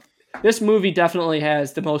 This movie definitely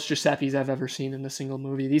has the most Giuseppes I've ever seen in a single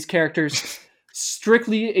movie. These characters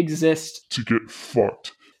strictly exist to get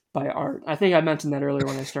fucked by Art. I think I mentioned that earlier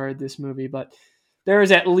when I started this movie, but there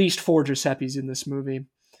is at least 4 Giuseppes in this movie.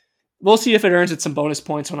 We'll see if it earns it some bonus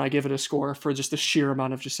points when I give it a score for just the sheer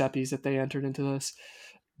amount of Giuseppes that they entered into this.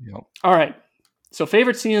 Yep. All right. So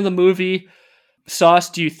favorite scene of the movie. Sauce,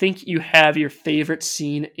 do you think you have your favorite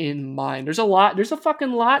scene in mind? There's a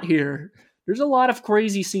fucking lot here. There's a lot of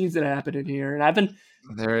crazy scenes that happen in here, and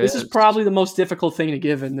this is probably the most difficult thing to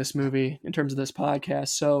give in this movie in terms of this podcast.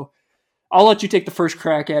 So I'll let you take the first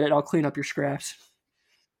crack at it. I'll clean up your scraps.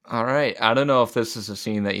 All right. I don't know if this is a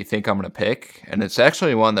scene that you think I'm going to pick, and it's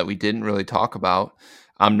actually one that we didn't really talk about.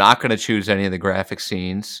 I'm not going to choose any of the graphic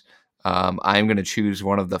scenes. I'm going to choose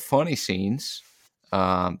one of the funny scenes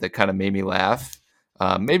that kind of made me laugh.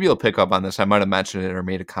 Maybe you'll pick up on this. I might have mentioned it or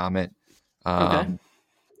made a comment. Okay.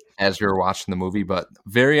 As we were watching the movie, but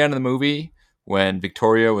very end of the movie when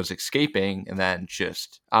Victoria was escaping and then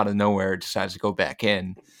just out of nowhere decides to go back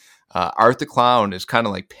in, Art the Clown is kind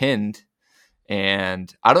of like pinned,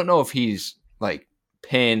 and I don't know if he's like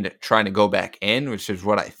pinned trying to go back in, which is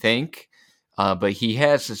what I think, but he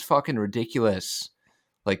has this fucking ridiculous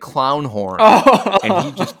like clown horn, and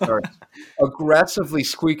he just starts aggressively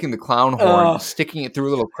squeaking the clown horn, sticking it through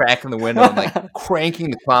a little crack in the window, and like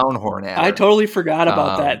cranking the clown horn at her. I totally forgot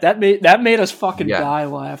about that. That made us fucking die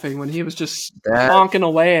laughing when he was just honking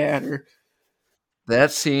away at her.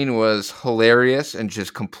 That scene was hilarious and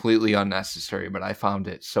just completely unnecessary, but I found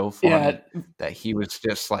it so funny that he was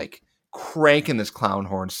just like cranking this clown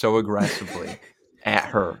horn so aggressively at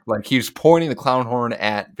her. Like he was pointing the clown horn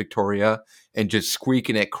at Victoria and just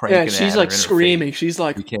squeaking it, cranking it. Yeah, she's like screaming. She's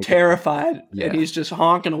like terrified, and he's just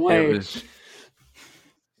honking away.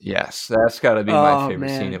 Yes, that's got to be my favorite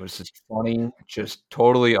scene. It was just funny, just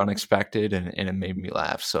totally unexpected, and it made me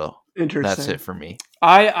laugh. So that's it for me.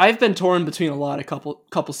 I've been torn between a lot of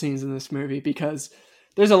couple scenes in this movie because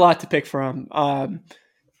there's a lot to pick from.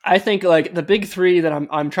 I think like the big 3 that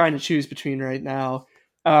I'm trying to choose between right now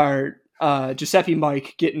are Giuseppe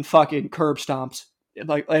Mike getting fucking curb stomped,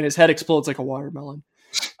 like, and his head explodes like a watermelon.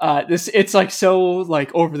 It's like so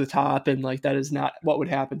like over the top, and like that is not what would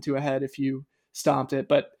happen to a head if you stomped it.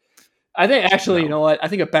 But I think actually, you know what? I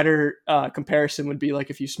think a better comparison would be like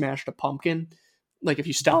if you smashed a pumpkin, like if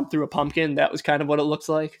you stomped through a pumpkin. That was kind of what it looks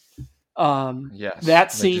like. Yes,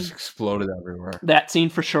 that scene just exploded everywhere. That scene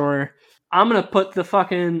for sure. I'm gonna put the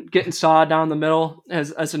fucking getting sawed down the middle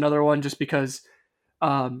as another one, just because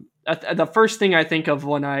the first thing I think of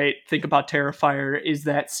when I think about Terrifier is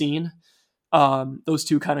that scene. Those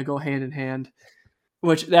two kind of go hand in hand,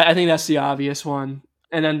 I think that's the obvious one.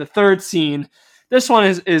 And then the third scene, this one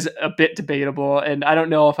is a bit debatable, and I don't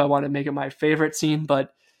know if I want to make it my favorite scene,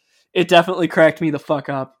 but it definitely cracked me the fuck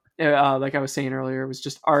up. Like I was saying earlier, it was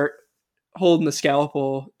just Art holding the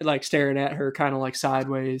scalpel, like staring at her, kind of like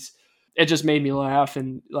sideways. It just made me laugh,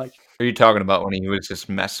 and like, Are you talking about when he was just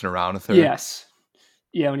messing around with her? yes,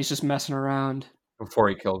 yeah, when he's just messing around Before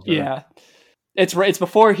he kills her. Yeah, it's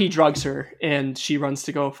before he drugs her, and she runs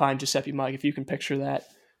to go find Giuseppe Mike. If you can picture that.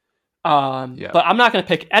 But I'm not going to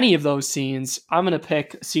pick any of those scenes. I'm going to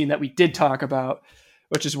pick a scene that we did talk about,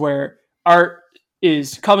 which is where Art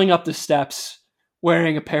is coming up the steps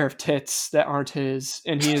wearing a pair of tits that aren't his,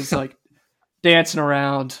 and he is like dancing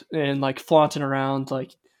around and like flaunting around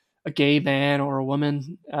like a gay man or a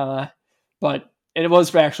woman. But it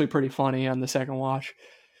was actually pretty funny on the second watch.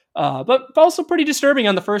 But also pretty disturbing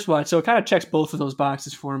on the first watch, so it kind of checks both of those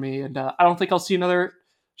boxes for me, and I don't think I'll see another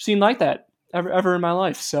scene like that ever in my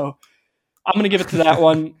life. So I'm going to give it to that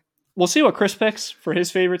one. We'll see what Chris picks for his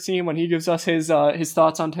favorite scene when he gives us his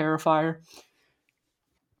thoughts on Terrifier.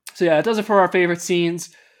 So yeah, that does it for our favorite scenes.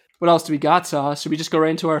 What else do we got, Sauce? Should we just go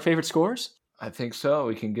right into our favorite scores? I think so.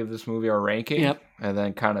 We can give this movie our ranking, Yep. and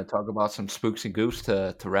then kind of talk about some spooks and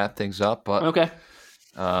goofs to wrap things up. But Okay.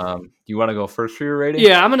 You want to go first for your rating?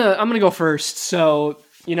 Yeah, I'm gonna go first. So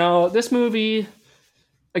this movie,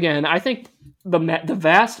 again, I think the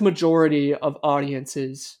vast majority of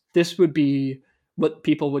audiences, this would be what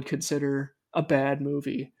people would consider a bad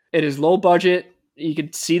movie. It is low budget. You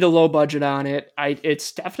can see the low budget on it.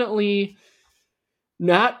 It's definitely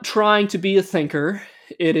not trying to be a thinker.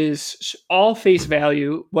 It is all face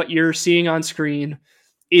value. What you're seeing on screen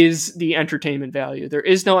is the entertainment value. There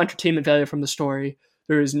is no entertainment value from the story.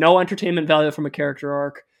 There is no entertainment value from a character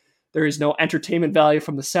arc. There is no entertainment value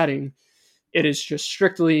from the setting. It is just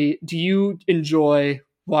strictly, do you enjoy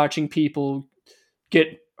watching people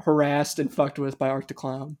get harassed and fucked with by Art the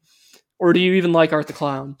Clown? Or do you even like Art the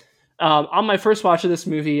Clown? On my first watch of this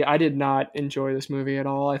movie, I did not enjoy this movie at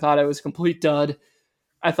all. I thought it was a complete dud.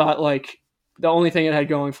 I thought like the only thing it had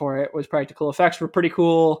going for it was practical effects were pretty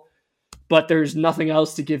cool, but there's nothing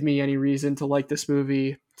else to give me any reason to like this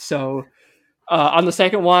movie. So on the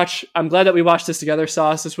second watch, I'm glad that we watched this together,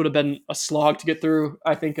 Sauce. This would have been a slog to get through,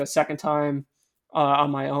 I think, a second time on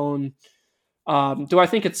my own. Do I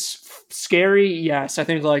think it's scary? Yes. I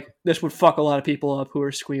think like this would fuck a lot of people up who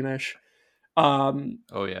are squeamish.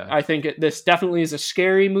 Oh yeah. I think this definitely is a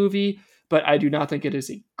scary movie, but I do not think it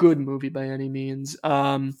is a good movie by any means.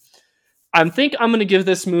 I think I'm going to give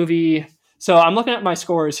this movie... So I'm looking at my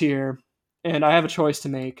scores here, and I have a choice to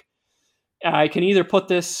make. I can either put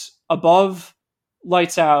this above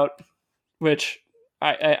Lights Out, which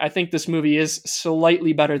I think this movie is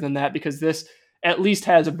slightly better than that, because this at least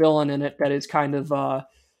has a villain in it that is kind of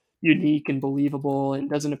unique and believable and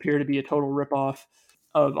doesn't appear to be a total ripoff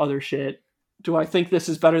of other shit. Do I think this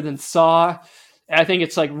is better than Saw? I think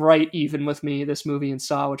it's like right even with me, this movie and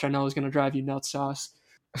Saw, which I know is going to drive you nuts, Sauce.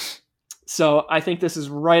 So I think this is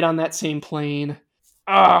right on that same plane.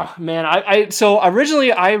 Ah, man. So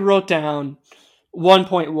originally I wrote down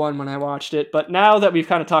 1.1 when I watched it, but now that we've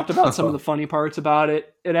kind of talked about some of the funny parts about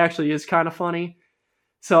it, it actually is kind of funny.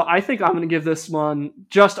 So I think I'm going to give this one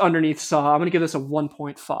just underneath Saw. I'm going to give this a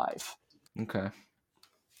 1.5. Okay.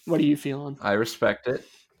 What are you feeling? I respect it.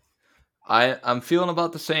 I'm feeling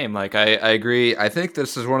about the same. Like I agree. I think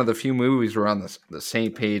this is one of the few movies we're on the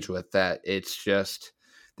same page with, that it's just,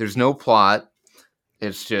 there's no plot.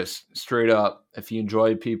 It's just straight up, if you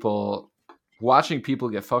enjoy watching people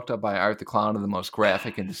get fucked up by Art the Clown in the most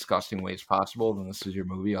graphic and disgusting ways possible, then this is your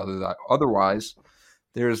movie. Otherwise,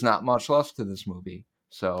 there is not much left to this movie.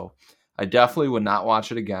 So I definitely would not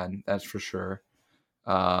watch it again. That's for sure.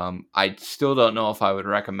 I still don't know if I would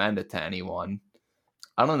recommend it to anyone.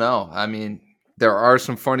 I don't know. I mean, there are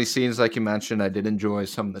some funny scenes, like you mentioned. I did enjoy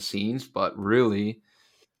some of the scenes, but really,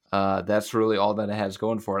 that's really all that it has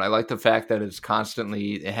going for it. I like the fact that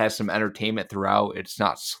it has some entertainment throughout. It's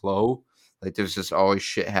not slow. Like, there's just always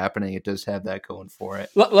shit happening. It does have that going for it.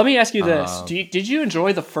 Let me ask you this. Did you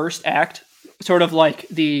enjoy the first act? Sort of like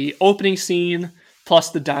the opening scene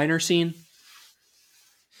plus the diner scene?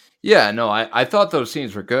 Yeah, no, I thought those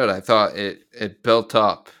scenes were good. I thought it built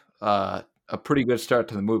up a pretty good start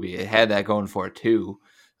to the movie. It had that going for it too.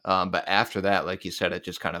 But after that, like you said, it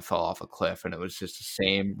just kind of fell off a cliff, and it was just the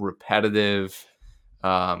same repetitive,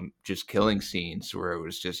 just killing scenes where it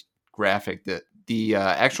was just graphic. The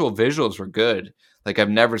actual visuals were good. Like, I've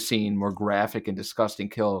never seen more graphic and disgusting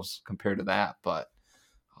kills compared to that, but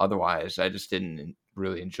otherwise, I just didn't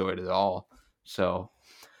really enjoy it at all. So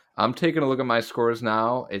I'm taking a look at my scores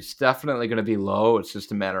now. It's definitely going to be low. It's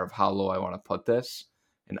just a matter of how low I want to put this.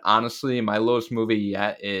 And honestly, my lowest movie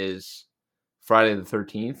yet is Friday the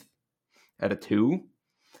 13th at a 2.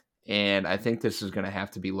 And I think this is going to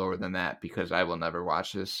have to be lower than that because I will never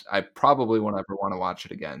watch this. I probably won't ever want to watch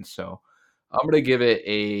it again. So I'm going to give it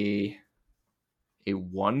a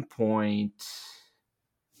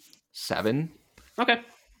 1.7. Okay.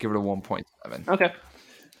 Give it a 1.7. Okay.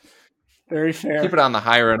 Very fair. Keep it on the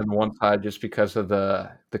higher end of the one side just because of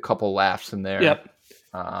the couple laughs in there. Yep.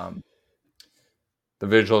 The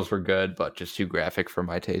visuals were good, but just too graphic for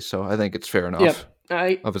my taste. So I think it's fair enough. Yep.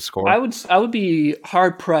 Of a score. I would be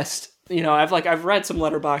hard pressed. You know, I've read some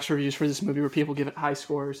letterbox reviews for this movie where people give it high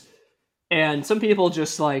scores, and some people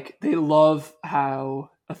just like they love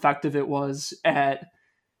how effective it was at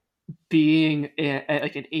being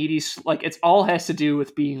like an 80s, like it's all has to do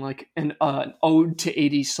with being like an ode to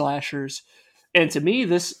 80s slashers. And to me,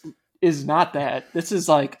 this is not that. This is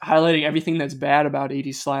like highlighting everything that's bad about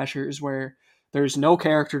 80s slashers, where there's no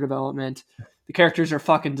character development. The characters are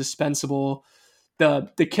fucking dispensable.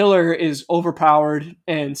 The killer is overpowered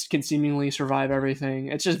and can seemingly survive everything.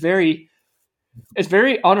 It's very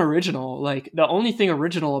unoriginal. Like the only thing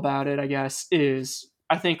original about it, I guess, is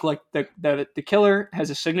I think like the killer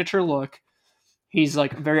has a signature look. He's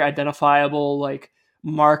like very identifiable, like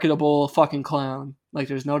marketable fucking clown. Like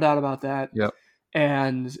there's no doubt about that. Yep.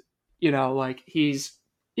 And you know, like he's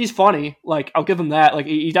funny. Like I'll give him that. Like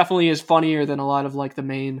he definitely is funnier than a lot of like the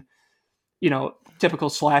main, you know,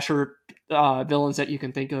 typical slasher villains that you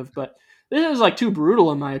can think of. But this is like too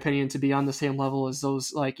brutal in my opinion to be on the same level as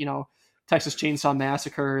those, like, you know, Texas Chainsaw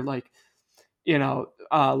Massacre, like, you know,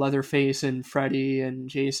 Leatherface and Freddy and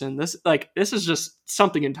Jason. This is just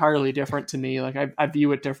something entirely different to me. Like I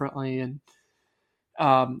view it differently, and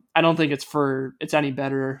I don't think it's any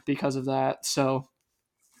better because of that. So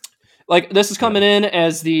like this is coming in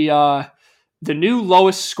as the new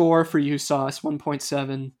lowest score for USauce,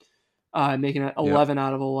 1.7, making it 11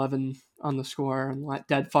 out of 11 on the score, and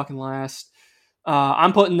dead fucking last.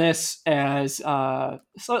 I'm putting this as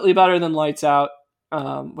slightly better than Lights Out,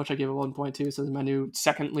 which I gave a 1.2. So this is my new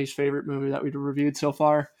second least favorite movie that we've reviewed so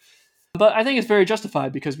far. But I think it's very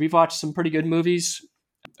justified because we've watched some pretty good movies,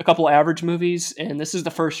 a couple average movies, and this is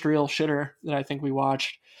the first real shitter that I think we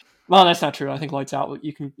watched. Well, that's not true. I think Lights Out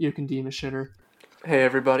you can deem a shitter. Hey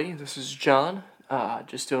everybody, this is John.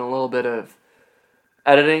 Just doing a little bit of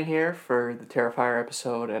editing here for the Terrifier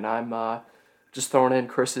episode, and I'm just throwing in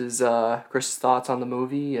Chris's thoughts on the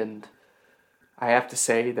movie. And I have to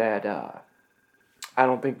say that I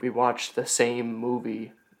don't think we watched the same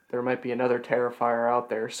movie. There might be another Terrifier out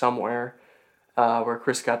there somewhere where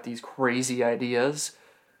Chris got these crazy ideas.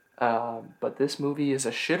 But this movie is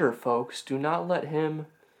a shitter, folks. Do not let him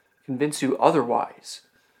convince you otherwise.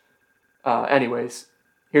 Anyways,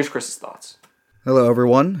 here's Chris's thoughts. Hello,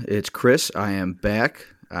 everyone. It's Chris. I am back.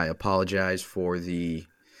 I apologize for the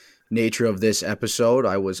nature of this episode.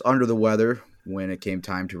 I was under the weather when it came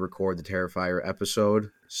time to record the Terrifier episode.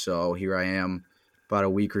 So here I am about a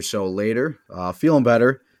week or so later. Feeling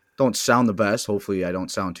better. Don't sound the best. Hopefully I don't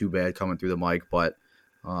sound too bad coming through the mic, but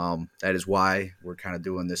that is why we're kind of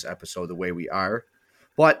doing this episode the way we are.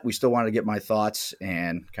 But we still want to get my thoughts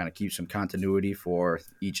and kind of keep some continuity for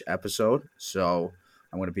each episode. So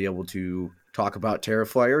I'm going to be able to talk about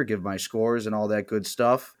Terrifier, give my scores and all that good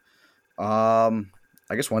stuff.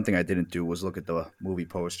 I guess one thing I didn't do was look at the movie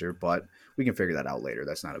poster, but we can figure that out later.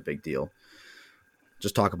 That's not a big deal.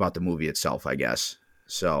 Just talk about the movie itself, I guess.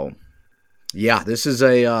 So, yeah, this is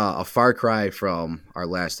a far cry from our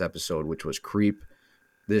last episode, which was Creep.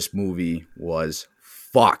 This movie was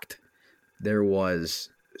fucked. There was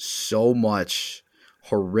so much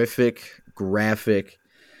horrific, graphic,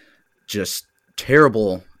 just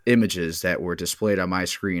terrible images that were displayed on my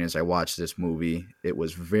screen as I watched this movie. It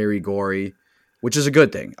was very gory, which is a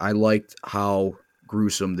good thing. I liked how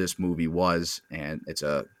gruesome this movie was, and it's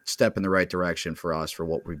a step in the right direction for us for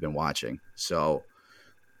what we've been watching. So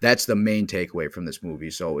that's the main takeaway from this movie.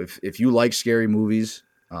 So if you like scary movies,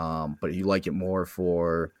 but you like it more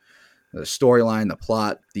for the storyline, the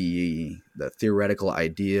plot, the theoretical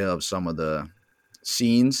idea of some of the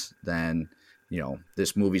scenes, then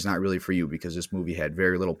this movie's not really for you, because this movie had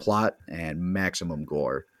very little plot and maximum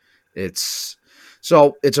gore. It's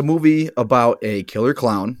a movie about a killer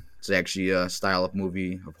clown. It's actually a style of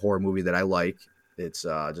horror movie that I like. It's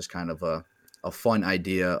just kind of a fun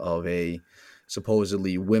idea of a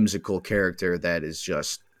supposedly whimsical character that is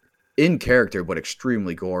just in character but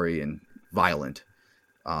extremely gory and violent.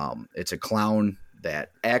 It's a clown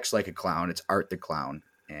that acts like a clown. It's Art the Clown,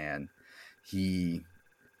 and he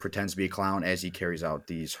pretends to be a clown as he carries out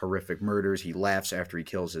these horrific murders. He laughs after he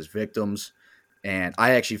kills his victims. And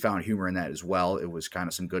I actually found humor in that as well. It was kind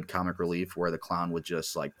of some good comic relief where the clown would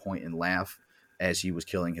just like point and laugh as he was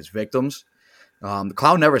killing his victims. The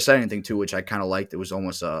clown never said anything too, which I kind of liked. It was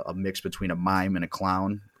almost a mix between a mime and a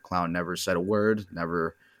clown. The clown never said a word,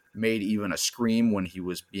 never made even a scream when he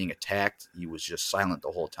was being attacked. He was just silent the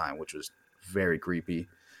whole time, which was very creepy.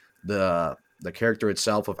 The character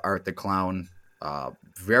itself of Art the Clown,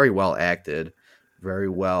 very well acted, very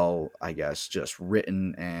well, I guess, just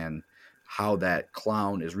written, and how that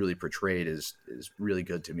clown is really portrayed is really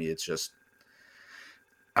good to me. It's just,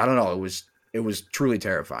 I don't know, it was truly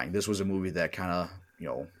terrifying. This was a movie that kind of,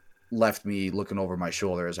 left me looking over my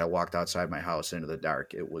shoulder as I walked outside my house into the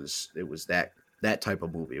dark. It was that type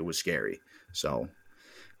of movie. It was scary. So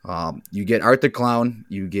you get Art the Clown,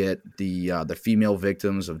 you get the female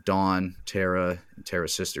victims of Dawn, Tara, and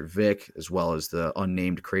Tara's sister Vic, as well as the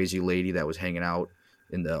unnamed crazy lady that was hanging out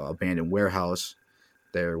in the abandoned warehouse.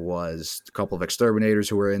 There was a couple of exterminators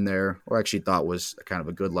who were in there, or actually thought was kind of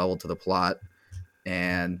a good level to the plot.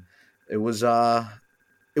 And it was a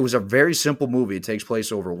very simple movie. It takes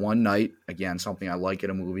place over one night. Again, something I like in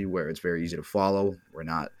a movie where it's very easy to follow. We're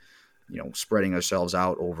not, spreading ourselves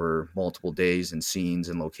out over multiple days and scenes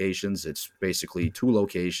and locations. It's basically 2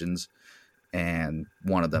 locations, and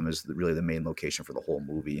one of them is really the main location for the whole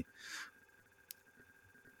movie.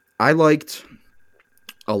 I liked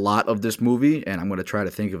a lot of this movie, and I'm going to try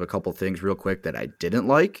to think of a couple things real quick that I didn't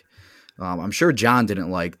like. I'm sure John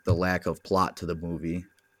didn't like the lack of plot to the movie.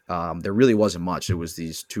 There really wasn't much. It was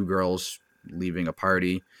these 2 girls leaving a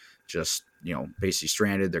party, just, basically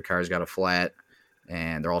stranded. Their cars got a flat,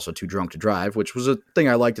 and they're also too drunk to drive, which was a thing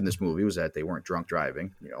I liked in this movie, was that they weren't drunk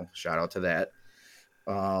driving. Shout out to that.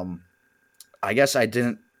 I guess I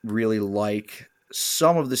didn't really like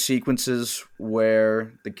some of the sequences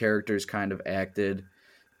where the characters kind of acted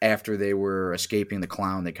after they were escaping the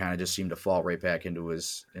clown. They kind of just seemed to fall right back into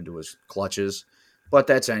his clutches. But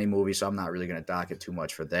that's any movie, so I'm not really going to dock it too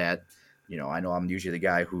much for that. I know I'm usually the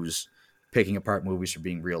guy who's picking apart movies for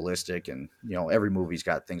being realistic, and, every movie's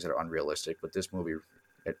got things that are unrealistic, but this movie,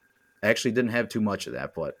 it actually didn't have too much of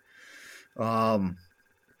that. But, and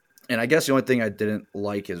I guess the only thing I didn't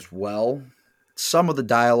like as well, some of the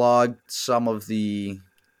dialogue, some of the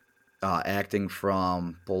acting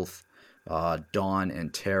from both Dawn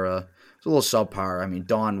and Tara, it's a little subpar. I mean,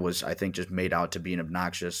 Dawn was, I think, just made out to be an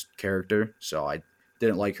obnoxious character, so I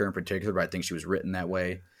didn't like her in particular, but I think she was written that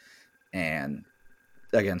way. And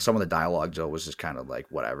again, some of the dialogue, though, was just kind of like,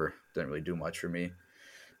 whatever. Didn't really do much for me.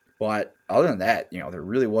 But other than that, there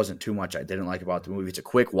really wasn't too much I didn't like about the movie. It's a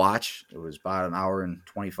quick watch. It was about an hour and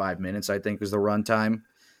 25 minutes, I think, was the runtime.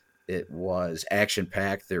 It was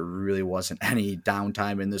action-packed. There really wasn't any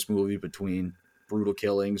downtime in this movie between brutal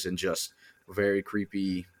killings and just very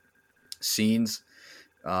creepy scenes.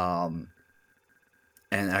 And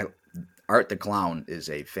Art the Clown is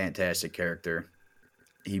a fantastic character.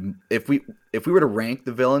 If we were to rank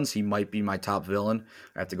the villains, he might be my top villain.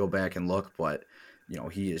 I have to go back and look, but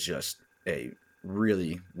he is just a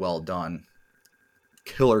really well done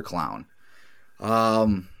killer clown.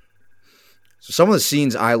 So some of the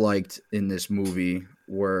scenes I liked in this movie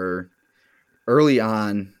were early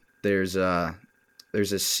on. There's a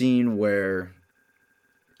scene where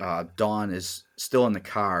Dawn is still in the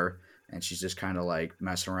car, and she's just kind of like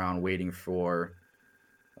messing around waiting for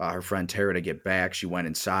her friend Tara to get back. She went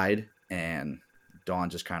inside, and Dawn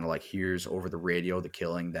just kind of like hears over the radio the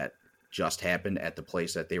killing that just happened at the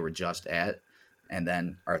place that they were just at. And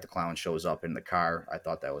then Art the Clown shows up in the car. I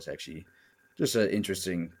thought that was actually just an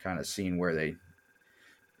interesting kind of scene where they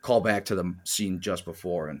call back to the scene just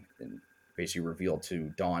before and basically reveal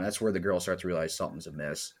to Dawn. That's where the girl starts to realize something's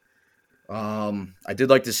amiss. I did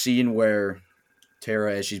like the scene where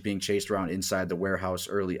Tara, as she's being chased around inside the warehouse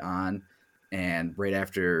early on, and right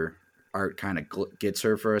after Art kind of gets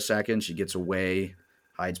her for a second, she gets away,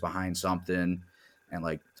 hides behind something, and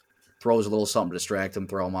like throws a little something to distract him,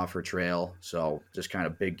 throw him off her trail. So just kind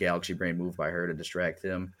of big galaxy brain move by her to distract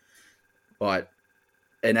him. But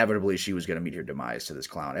inevitably, she was going to meet her demise to this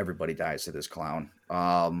clown. Everybody dies to this clown.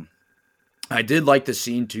 I did like the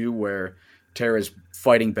scene too where Tara's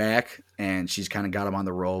fighting back, and she's kind of got him on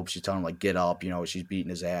the rope. She's telling him, like, get up, she's beating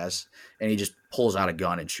his ass. And he just pulls out a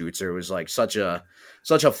gun and shoots her. It was like such a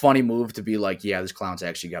funny move to be like, yeah, this clown's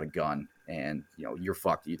actually got a gun, and, you're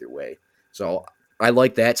fucked either way. So I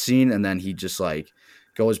like that scene. And then he just like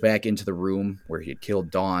goes back into the room where he had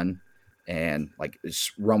killed Dawn, and like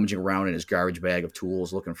is rummaging around in his garbage bag of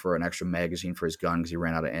tools looking for an extra magazine for his gun because he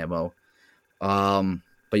ran out of ammo.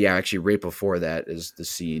 But yeah, actually, right before that is the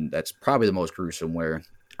scene that's probably the most gruesome, where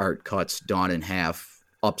Art cuts Dawn in half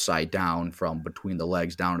upside down from between the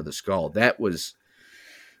legs down to the skull. That was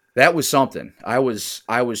something. I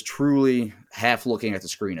was truly half looking at the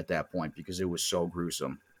screen at that point because it was so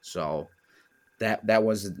gruesome. So that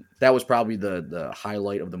was probably the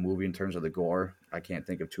highlight of the movie in terms of the gore. I can't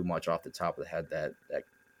think of too much off the top of the head that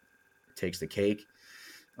takes the cake.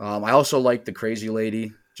 I also like the crazy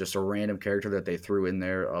lady, just a random character that they threw in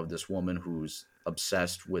there of this woman who's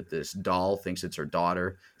obsessed with this doll, thinks it's her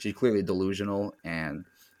daughter. She's clearly delusional, and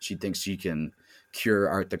she thinks she can cure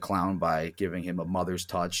Art the Clown by giving him a mother's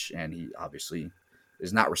touch, and he obviously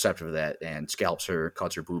is not receptive to that and scalps her,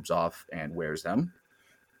 cuts her boobs off, and wears them.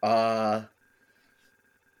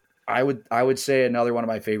 I would say another one of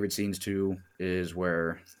my favorite scenes too is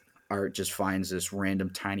where Art just finds this random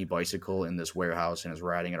tiny bicycle in this warehouse and is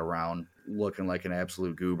riding it around looking like an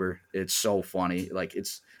absolute goober. It's so funny. Like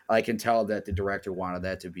I can tell that the director wanted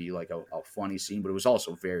that to be like a funny scene, but it was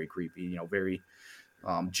also very creepy, very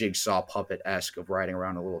jigsaw puppet-esque of riding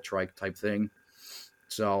around a little trike type thing.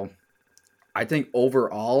 So I think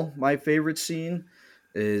overall my favorite scene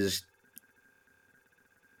is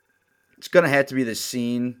it's going to have to be the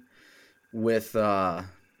scene with the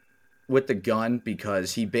gun,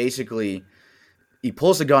 because he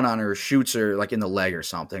pulls the gun on her, shoots her like in the leg or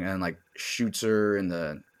something, and like shoots her in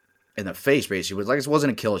the face. Basically, it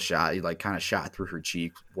wasn't a kill shot. He like kind of shot through her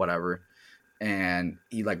cheek, whatever. And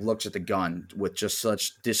he like looks at the gun with just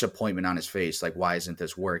such disappointment on his face, like, why isn't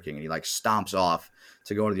this working? And he like stomps off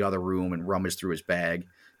to go to the other room and rummage through his bag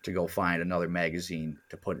to go find another magazine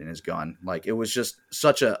to put in his gun. Like, it was just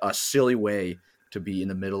such a silly way to be in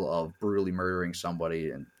the middle of brutally murdering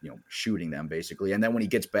somebody and, shooting them basically. And then when he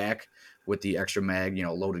gets back with the extra mag,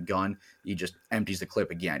 loaded gun, he just empties the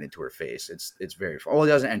clip again into her face. It's very fun. Well, he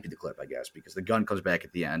doesn't empty the clip, I guess, because the gun comes back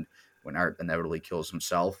at the end when Art inevitably kills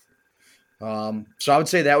himself. So I would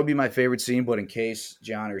say that would be my favorite scene, but in case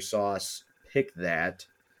John or Sauce pick that,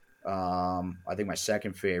 I think my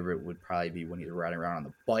second favorite would probably be when he's riding around on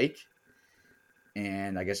the bike.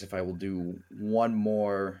 And I guess if I will do one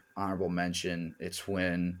more honorable mention, it's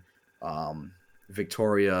when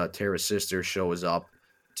Victoria, Tara's sister, shows up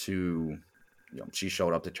to, she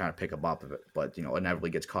showed up to try to pick him up, but inevitably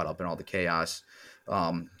gets caught up in all the chaos.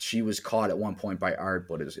 She was caught at one point by Art,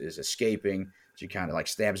 but is escaping. She kind of like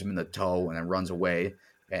stabs him in the toe and then runs away.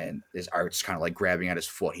 And as Art's kind of like grabbing at his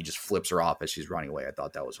foot, he just flips her off as she's running away. I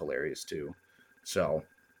thought that was hilarious too. So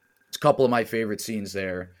it's a couple of my favorite scenes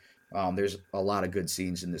there. There's a lot of good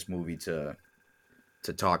scenes in this movie to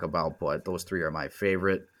talk about, but those three are my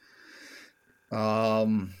favorite.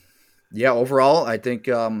 Yeah, overall, I think,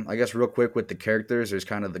 I guess real quick with the characters, there's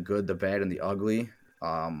kind of the good, the bad, and the ugly.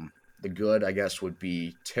 The good, I guess, would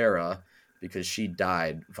be Tara, because she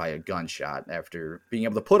died via gunshot after being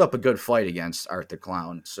able to put up a good fight against Art the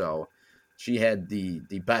Clown. So she had the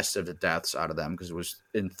best of the deaths out of them, because it was,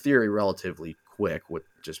 in theory, relatively quick with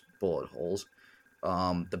just bullet holes.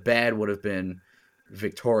 The bad would have been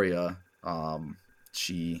Victoria.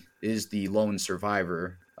 She is the lone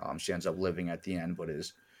survivor. She ends up living at the end, but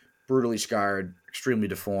is brutally scarred, extremely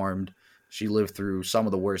deformed. She lived through some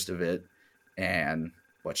of the worst of it,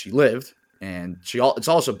 but she lived. And it's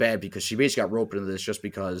also bad because she basically got roped into this just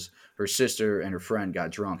because her sister and her friend got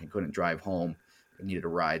drunk and couldn't drive home and needed a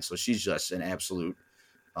ride. So she's just an absolute,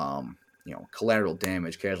 collateral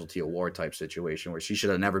damage, casualty of war type situation where she should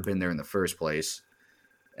have never been there in the first place.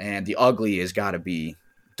 And the ugly has got to be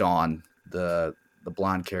Dawn, the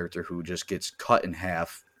blonde character who just gets cut in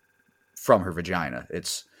half from her vagina.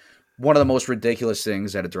 It's one of the most ridiculous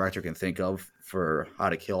things that a director can think of for how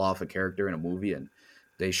to kill off a character in a movie, and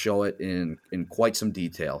they show it in quite some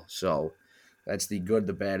detail. So that's the good,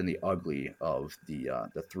 the bad, and the ugly of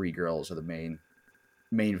the three girls are the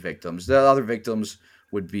main victims. The other victims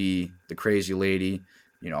would be the crazy lady.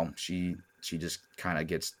 She just kind of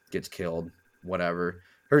gets killed, whatever.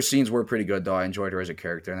 Her scenes were pretty good, though. I enjoyed her as a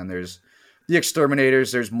character. And then there's the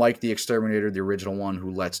exterminators. There's Mike the Exterminator, the original one who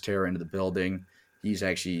lets Tara into the building. He's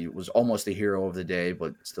actually was almost the hero of the day,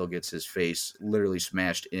 but still gets his face literally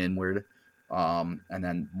smashed inward. And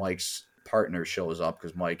then Mike's partner shows up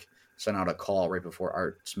because Mike sent out a call right before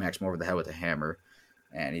Art smacks him over the head with a hammer.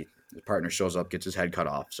 And his partner shows up, gets his head cut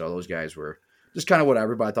off. So those guys were just kind of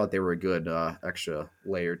whatever, but I thought they were a good extra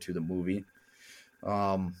layer to the movie.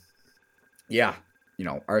 Yeah.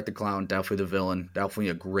 Art the Clown, definitely the villain. Definitely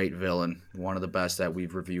a great villain. One of the best that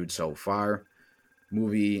we've reviewed so far.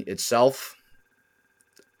 Movie itself,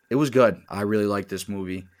 it was good. I really liked this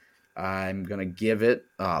movie. I'm going to give it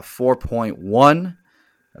 4.1.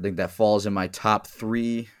 I think that falls in my top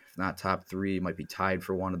three. If not top three, it might be tied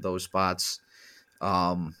for one of those spots.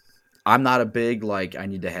 I'm not a big, I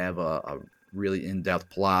need to have a really in-depth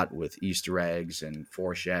plot with Easter eggs and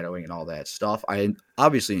foreshadowing and all that stuff. I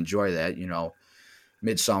obviously enjoy that.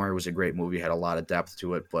 Midsummer was a great movie, had a lot of depth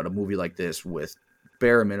to it, but a movie like this with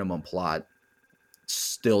bare minimum plot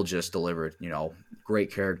still just delivered,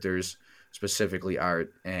 great characters, specifically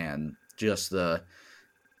art, and just the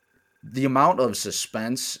amount of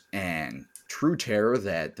suspense and true terror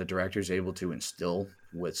that the director is able to instill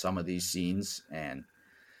with some of these scenes, and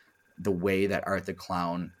the way that Art the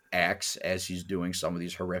Clown acts as he's doing some of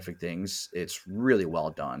these horrific things, it's really well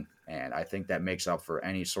done. And I think that makes up for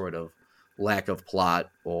any sort of lack of plot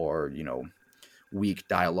or, weak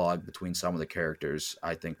dialogue between some of the characters.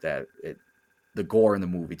 I think that the gore in the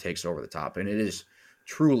movie takes over the top, and it is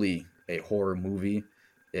truly a horror movie.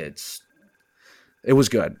 It was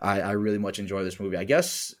good. I really much enjoy this movie. I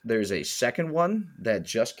guess there's a second one that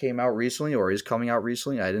just came out recently or is coming out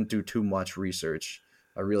recently. I didn't do too much research.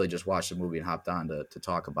 I really just watched the movie and hopped on to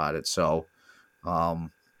talk about it. So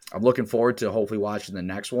I'm looking forward to hopefully watching the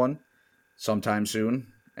next one sometime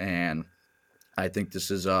soon. And I think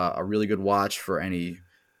this is a really good watch for any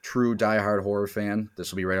true diehard horror fan.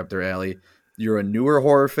 This will be right up their alley. You're a newer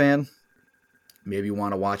horror fan, maybe you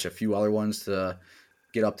want to watch a few other ones to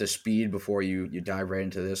get up to speed before you dive right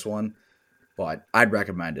into this one. But I'd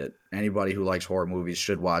recommend it. Anybody who likes horror movies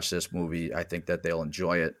should watch this movie. I think that they'll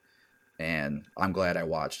enjoy it, and I'm glad I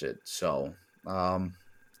watched it. So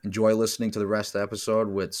enjoy listening to the rest of the episode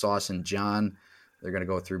with Sauce and John. They're going to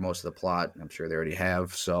go through most of the plot. I'm sure they already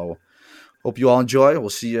have. So hope you all enjoy. We'll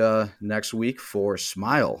see you next week for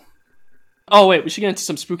Smile. Oh, wait, we should get into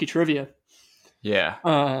some spooky trivia. Yeah.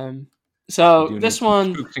 So this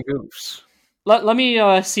one, Spooks and goofs. let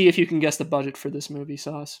me see if you can guess the budget for this movie,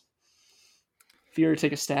 Sauce. If you were to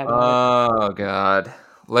take a stab at it. Oh God!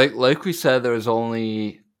 Like we said, there was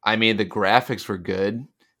only. I mean, the graphics were good,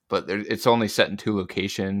 but it's only set in 2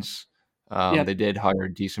 locations. Yep. They did hire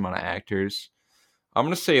a decent amount of actors. I'm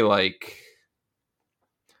gonna say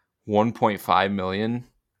 1.5 million.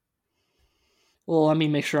 Well, let me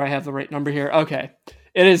make sure I have the right number here. Okay.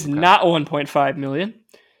 It is not 1.5 million.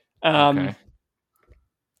 Okay.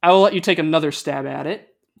 I will let you take another stab at it.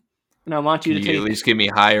 And I want you Can to you take... at least give me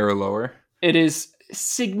higher or lower? It is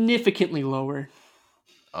significantly lower.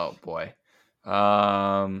 Oh boy.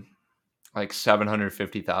 Like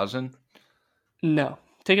 750,000. No.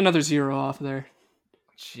 Take another 0 off there.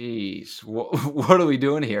 Jeez. What are we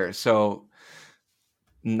doing here? So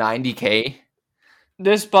 90K?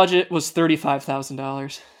 This budget was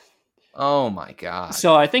 $35,000. Oh my God.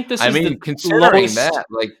 So I think this is the considering lowest... that,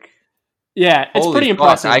 yeah, it's pretty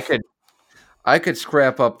fuck, impressive. I could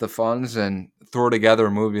scrap up the funds and throw together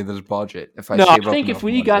a movie of this budget if I No, save I think up if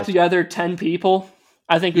we got together 10 people,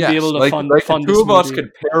 I think we'd be able to fund the this two of us movie.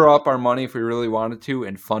 could pair up our money if we really wanted to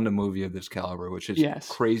and fund a movie of this caliber, which is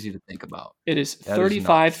crazy to think about. It is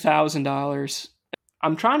 $35,000.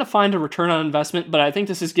 I'm trying to find a return on investment, but I think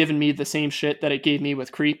this has given me the same shit that it gave me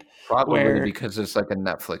with Creep. Probably because it's like a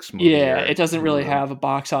Netflix movie. Yeah, it doesn't really have a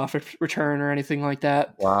box office return or anything like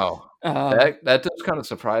that. Wow. That does kind of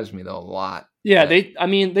surprise me though a lot. Yeah, they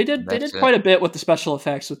did quite a bit with the special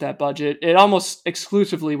effects with that budget. It almost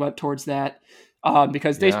exclusively went towards that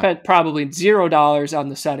because they spent probably $0 on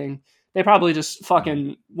the setting. They probably just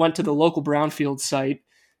fucking went to the local brownfield site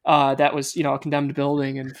that was, a condemned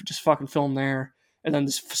building and just fucking filmed there. And then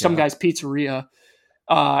some guy's pizzeria.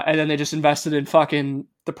 And then they just invested in fucking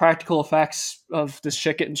the practical effects of this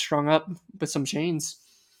shit getting strung up with some chains.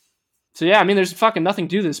 So yeah, I mean, there's fucking nothing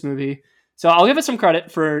to this movie. So I'll give it some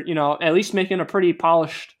credit for, at least making a pretty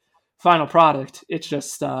polished final product. It's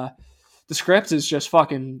just, the script is just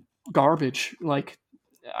fucking garbage. Like,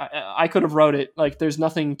 I could have wrote it. Like, there's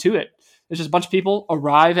nothing to it. It's just a bunch of people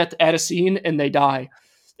arrive at a scene and they die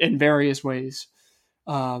in various ways.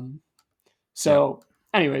 Anyways,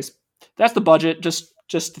 that's the budget, just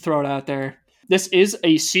to throw it out there. This is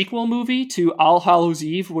a sequel movie to All Hallows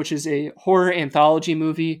Eve, which is a horror anthology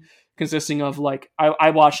movie consisting of,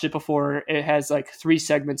 I watched it before. It has, 3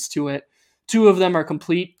 segments to it. 2 of them are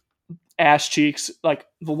complete ass cheeks. The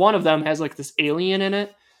one of them has, this alien in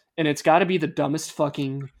it, and it's got to be the dumbest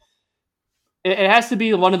fucking... It has to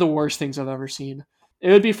be one of the worst things I've ever seen.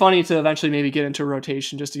 It would be funny to eventually maybe get into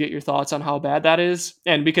rotation just to get your thoughts on how bad that is.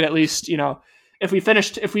 And we could at least, if we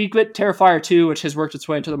get Terrifier 2, which has worked its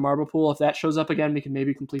way into the marble pool, if that shows up again, we can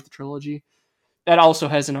maybe complete the trilogy. That also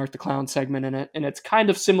has an Art the Clown segment in it, and it's kind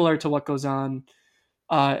of similar to what goes on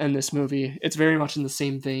in this movie. It's very much in the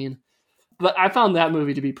same vein. But I found that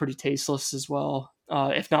movie to be pretty tasteless as well,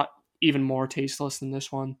 if not even more tasteless than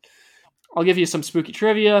this one. I'll give you some spooky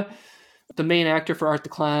trivia. The main actor for Art the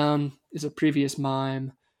Clown is a previous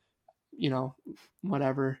mime.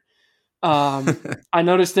 Whatever. I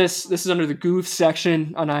noticed this. This is under the goof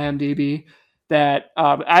section on IMDb. That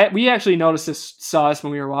we actually noticed this, saw this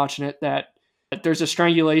when we were watching it. That there's a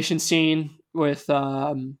strangulation scene with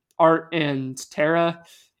Art and Tara,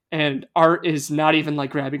 and Art is not even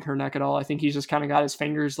like grabbing her neck at all. I think he's just kind of got his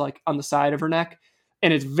fingers like on the side of her neck,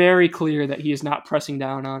 and it's very clear that he is not pressing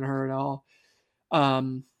down on her at all.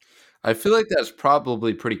 I feel like that's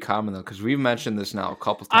probably pretty common though, because we've mentioned this now a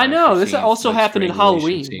couple times. I know this also happened in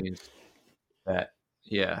Halloween.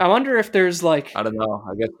 Yeah. I wonder if there's like, I don't know.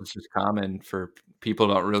 I guess it's just common for people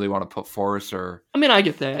don't really want to put force or. I mean, I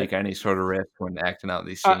get that. Take any sort of risk when acting out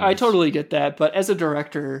these scenes. I totally get that, but as a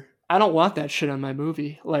director, I don't want that shit on my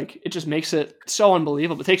movie. Like, it just makes it so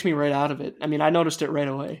unbelievable. It takes me right out of it. I mean, I noticed it right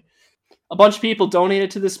away. A bunch of people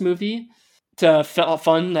donated to this movie to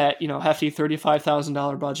fund that, hefty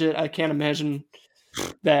 $35,000 budget. I can't imagine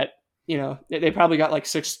that, they probably got like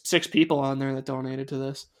six people on there that donated to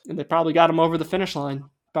this. And they probably got them over the finish line.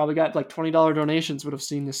 Probably got like $20 donations would have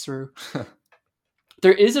seen this through.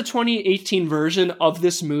 There is a 2018 version of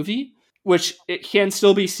this movie, which it can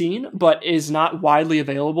still be seen, but is not widely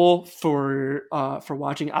available for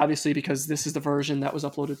watching, obviously, because this is the version that was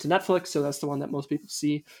uploaded to Netflix, so that's the one that most people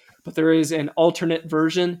see. But there is an alternate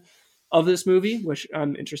version of this movie, which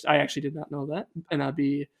I'm interested. I actually did not know that, and I'd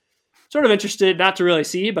be sort of interested, not to really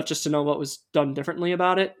see, but just to know what was done differently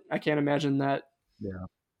about it. I can't imagine that,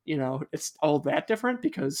 it's all that different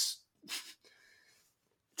because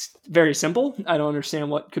it's very simple. I don't understand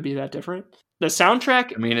what could be that different. The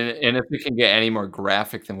soundtrack. I mean, and if it can get any more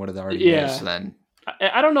graphic than what it already is, then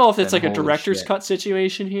I don't know if it's like a director's cut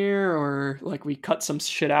situation here or like we cut some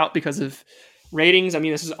shit out because of ratings. I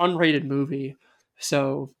mean, this is an unrated movie,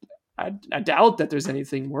 so I doubt that there's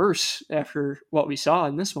anything worse after what we saw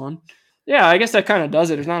in this one. Yeah, I guess that kind of does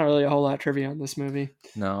it. There's not really a whole lot of trivia on this movie.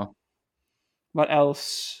 No. What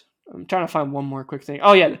else? I'm trying to find one more quick thing.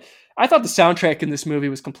 Oh yeah, I thought the soundtrack in this movie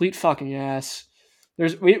was complete fucking ass.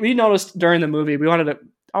 We noticed during the movie,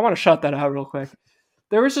 I want to shut that out real quick.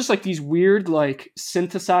 There was just like these weird like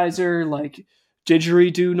synthesizer like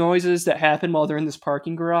didgeridoo noises that happen while they're in this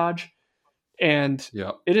parking garage. And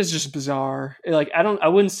It is just bizarre. Like I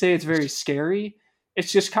wouldn't say it's very scary.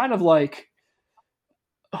 It's just kind of like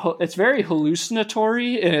it's very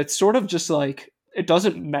hallucinatory, and it's sort of just like it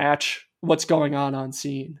doesn't match what's going on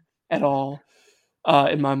scene at all.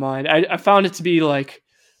 In my mind, I found it to be like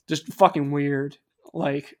just fucking weird.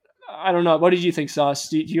 Like I don't know. What did you think, Sauce?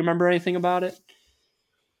 Do you remember anything about it?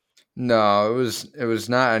 No, it was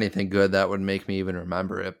not anything good that would make me even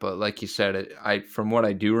remember it. But like you said, from what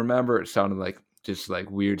I do remember, it sounded like just like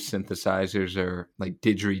weird synthesizers or like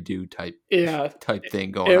didgeridoo type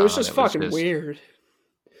thing going on. It was just fucking weird.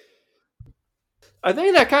 I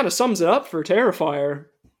think that kind of sums it up for Terrifier.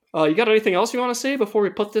 You got anything else you want to say before we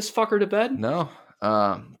put this fucker to bed? No.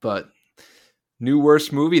 But new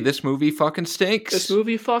worst movie. This movie fucking stinks. This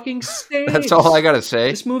movie fucking stinks. That's all I gotta say.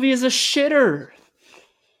 This movie is a shitter.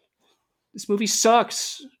 This movie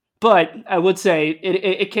sucks. But I would say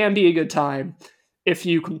it can be a good time if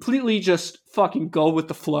you completely just fucking go with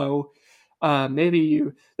the flow.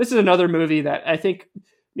 This is another movie that I think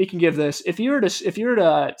we can give this. If you were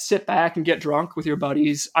to sit back and get drunk with your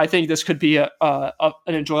buddies, I think this could be an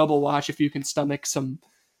enjoyable watch if you can stomach some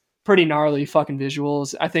pretty gnarly fucking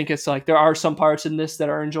visuals. I think it's like there are some parts in this that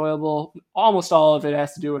are enjoyable. Almost all of it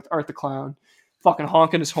has to do with Art the Clown fucking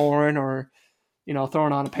honking his horn or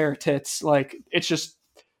throwing on a pair of tits. Like it's just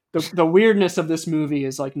the weirdness of this movie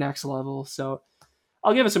is like next level. So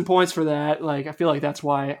I'll give it some points for that. Like I feel like that's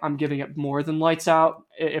why I'm giving it more than Lights Out.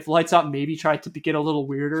 If Lights Out maybe tried to get a little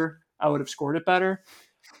weirder, I would have scored it better.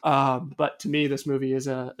 But to me, this movie is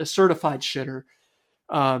a certified shitter.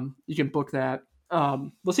 You can book that.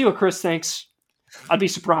 We'll see what Chris thinks. I'd be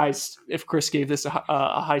surprised if Chris gave this a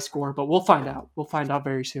high score, but we'll find out. We'll find out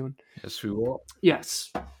very soon. Yes, we will.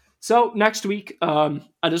 Yes. So next week, I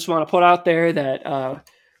just want to put out there that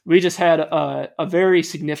we just had a very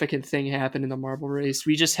significant thing happen in the Marble race.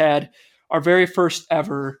 We just had our very first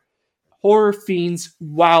ever Horror Fiends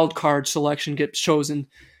wild card selection get chosen,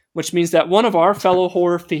 which means that one of our fellow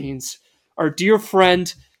Horror Fiends, our dear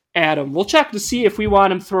friend Adam, we'll check to see if we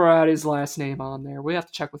want him to throw out his last name on there. We have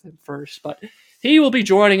to check with him first, but he will be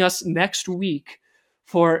joining us next week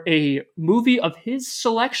for a movie of his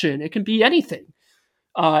selection. It can be anything.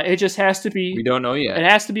 It just has to be. We don't know yet. It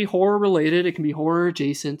has to be horror related. It can be horror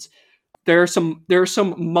adjacent. There are some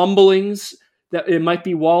mumblings that it might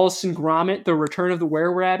be Wallace and Gromit, The Return of the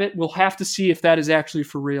Were-Rabbit. We'll have to see if that is actually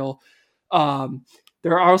for real.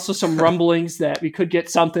 There are also some rumblings that we could get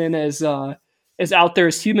something as out there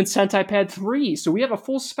as Human Centipede 3. So we have a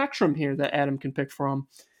full spectrum here that Adam can pick from.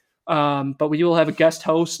 But we will have a guest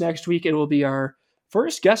host next week. It will be our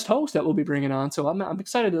first guest host that we'll be bringing on. So I'm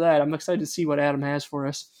excited to that. I'm excited to see what Adam has for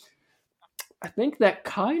us. I think that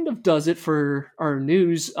kind of does it for our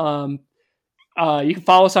news. You can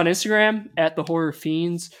follow us on Instagram at The Horror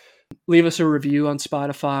Fiends. Leave us a review on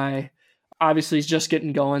Spotify. Obviously, it's just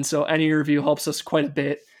getting going, so any review helps us quite a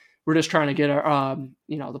bit. We're just trying to get our,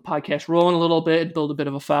 the podcast rolling a little bit, build a bit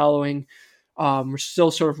of a following. We're still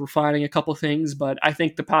sort of refining a couple things, but I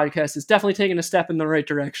think the podcast is definitely taking a step in the right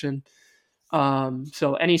direction.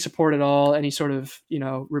 So any support at all, any sort of,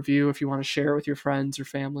 review, if you want to share it with your friends or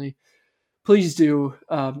family, please do.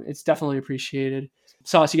 It's definitely appreciated.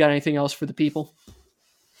 Sauce, you got anything else for the people?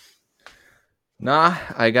 Nah,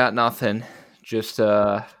 I got nothing. Just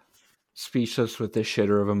speechless with this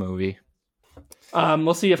shitter of a movie.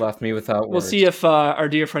 We'll see if left me without words. We'll see if our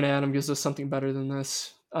dear friend Adam gives us something better than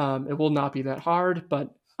this. It will not be that hard, but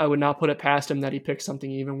I would not put it past him that he picks something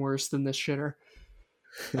even worse than this shitter.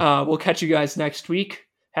 We'll catch you guys next week.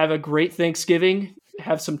 Have a great Thanksgiving.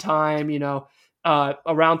 Have some time,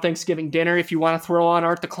 around Thanksgiving dinner. If you want to throw on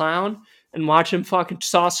Art the Clown and watch him fucking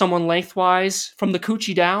saw someone lengthwise from the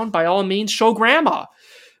coochie down, by all means, show grandma.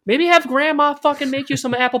 Maybe have grandma fucking make you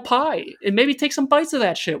some apple pie and maybe take some bites of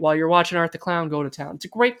that shit while you're watching Art the Clown go to town. It's a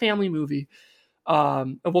great family movie.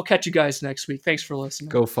 And we'll catch you guys next week. Thanks for listening.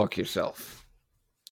 Go fuck yourself.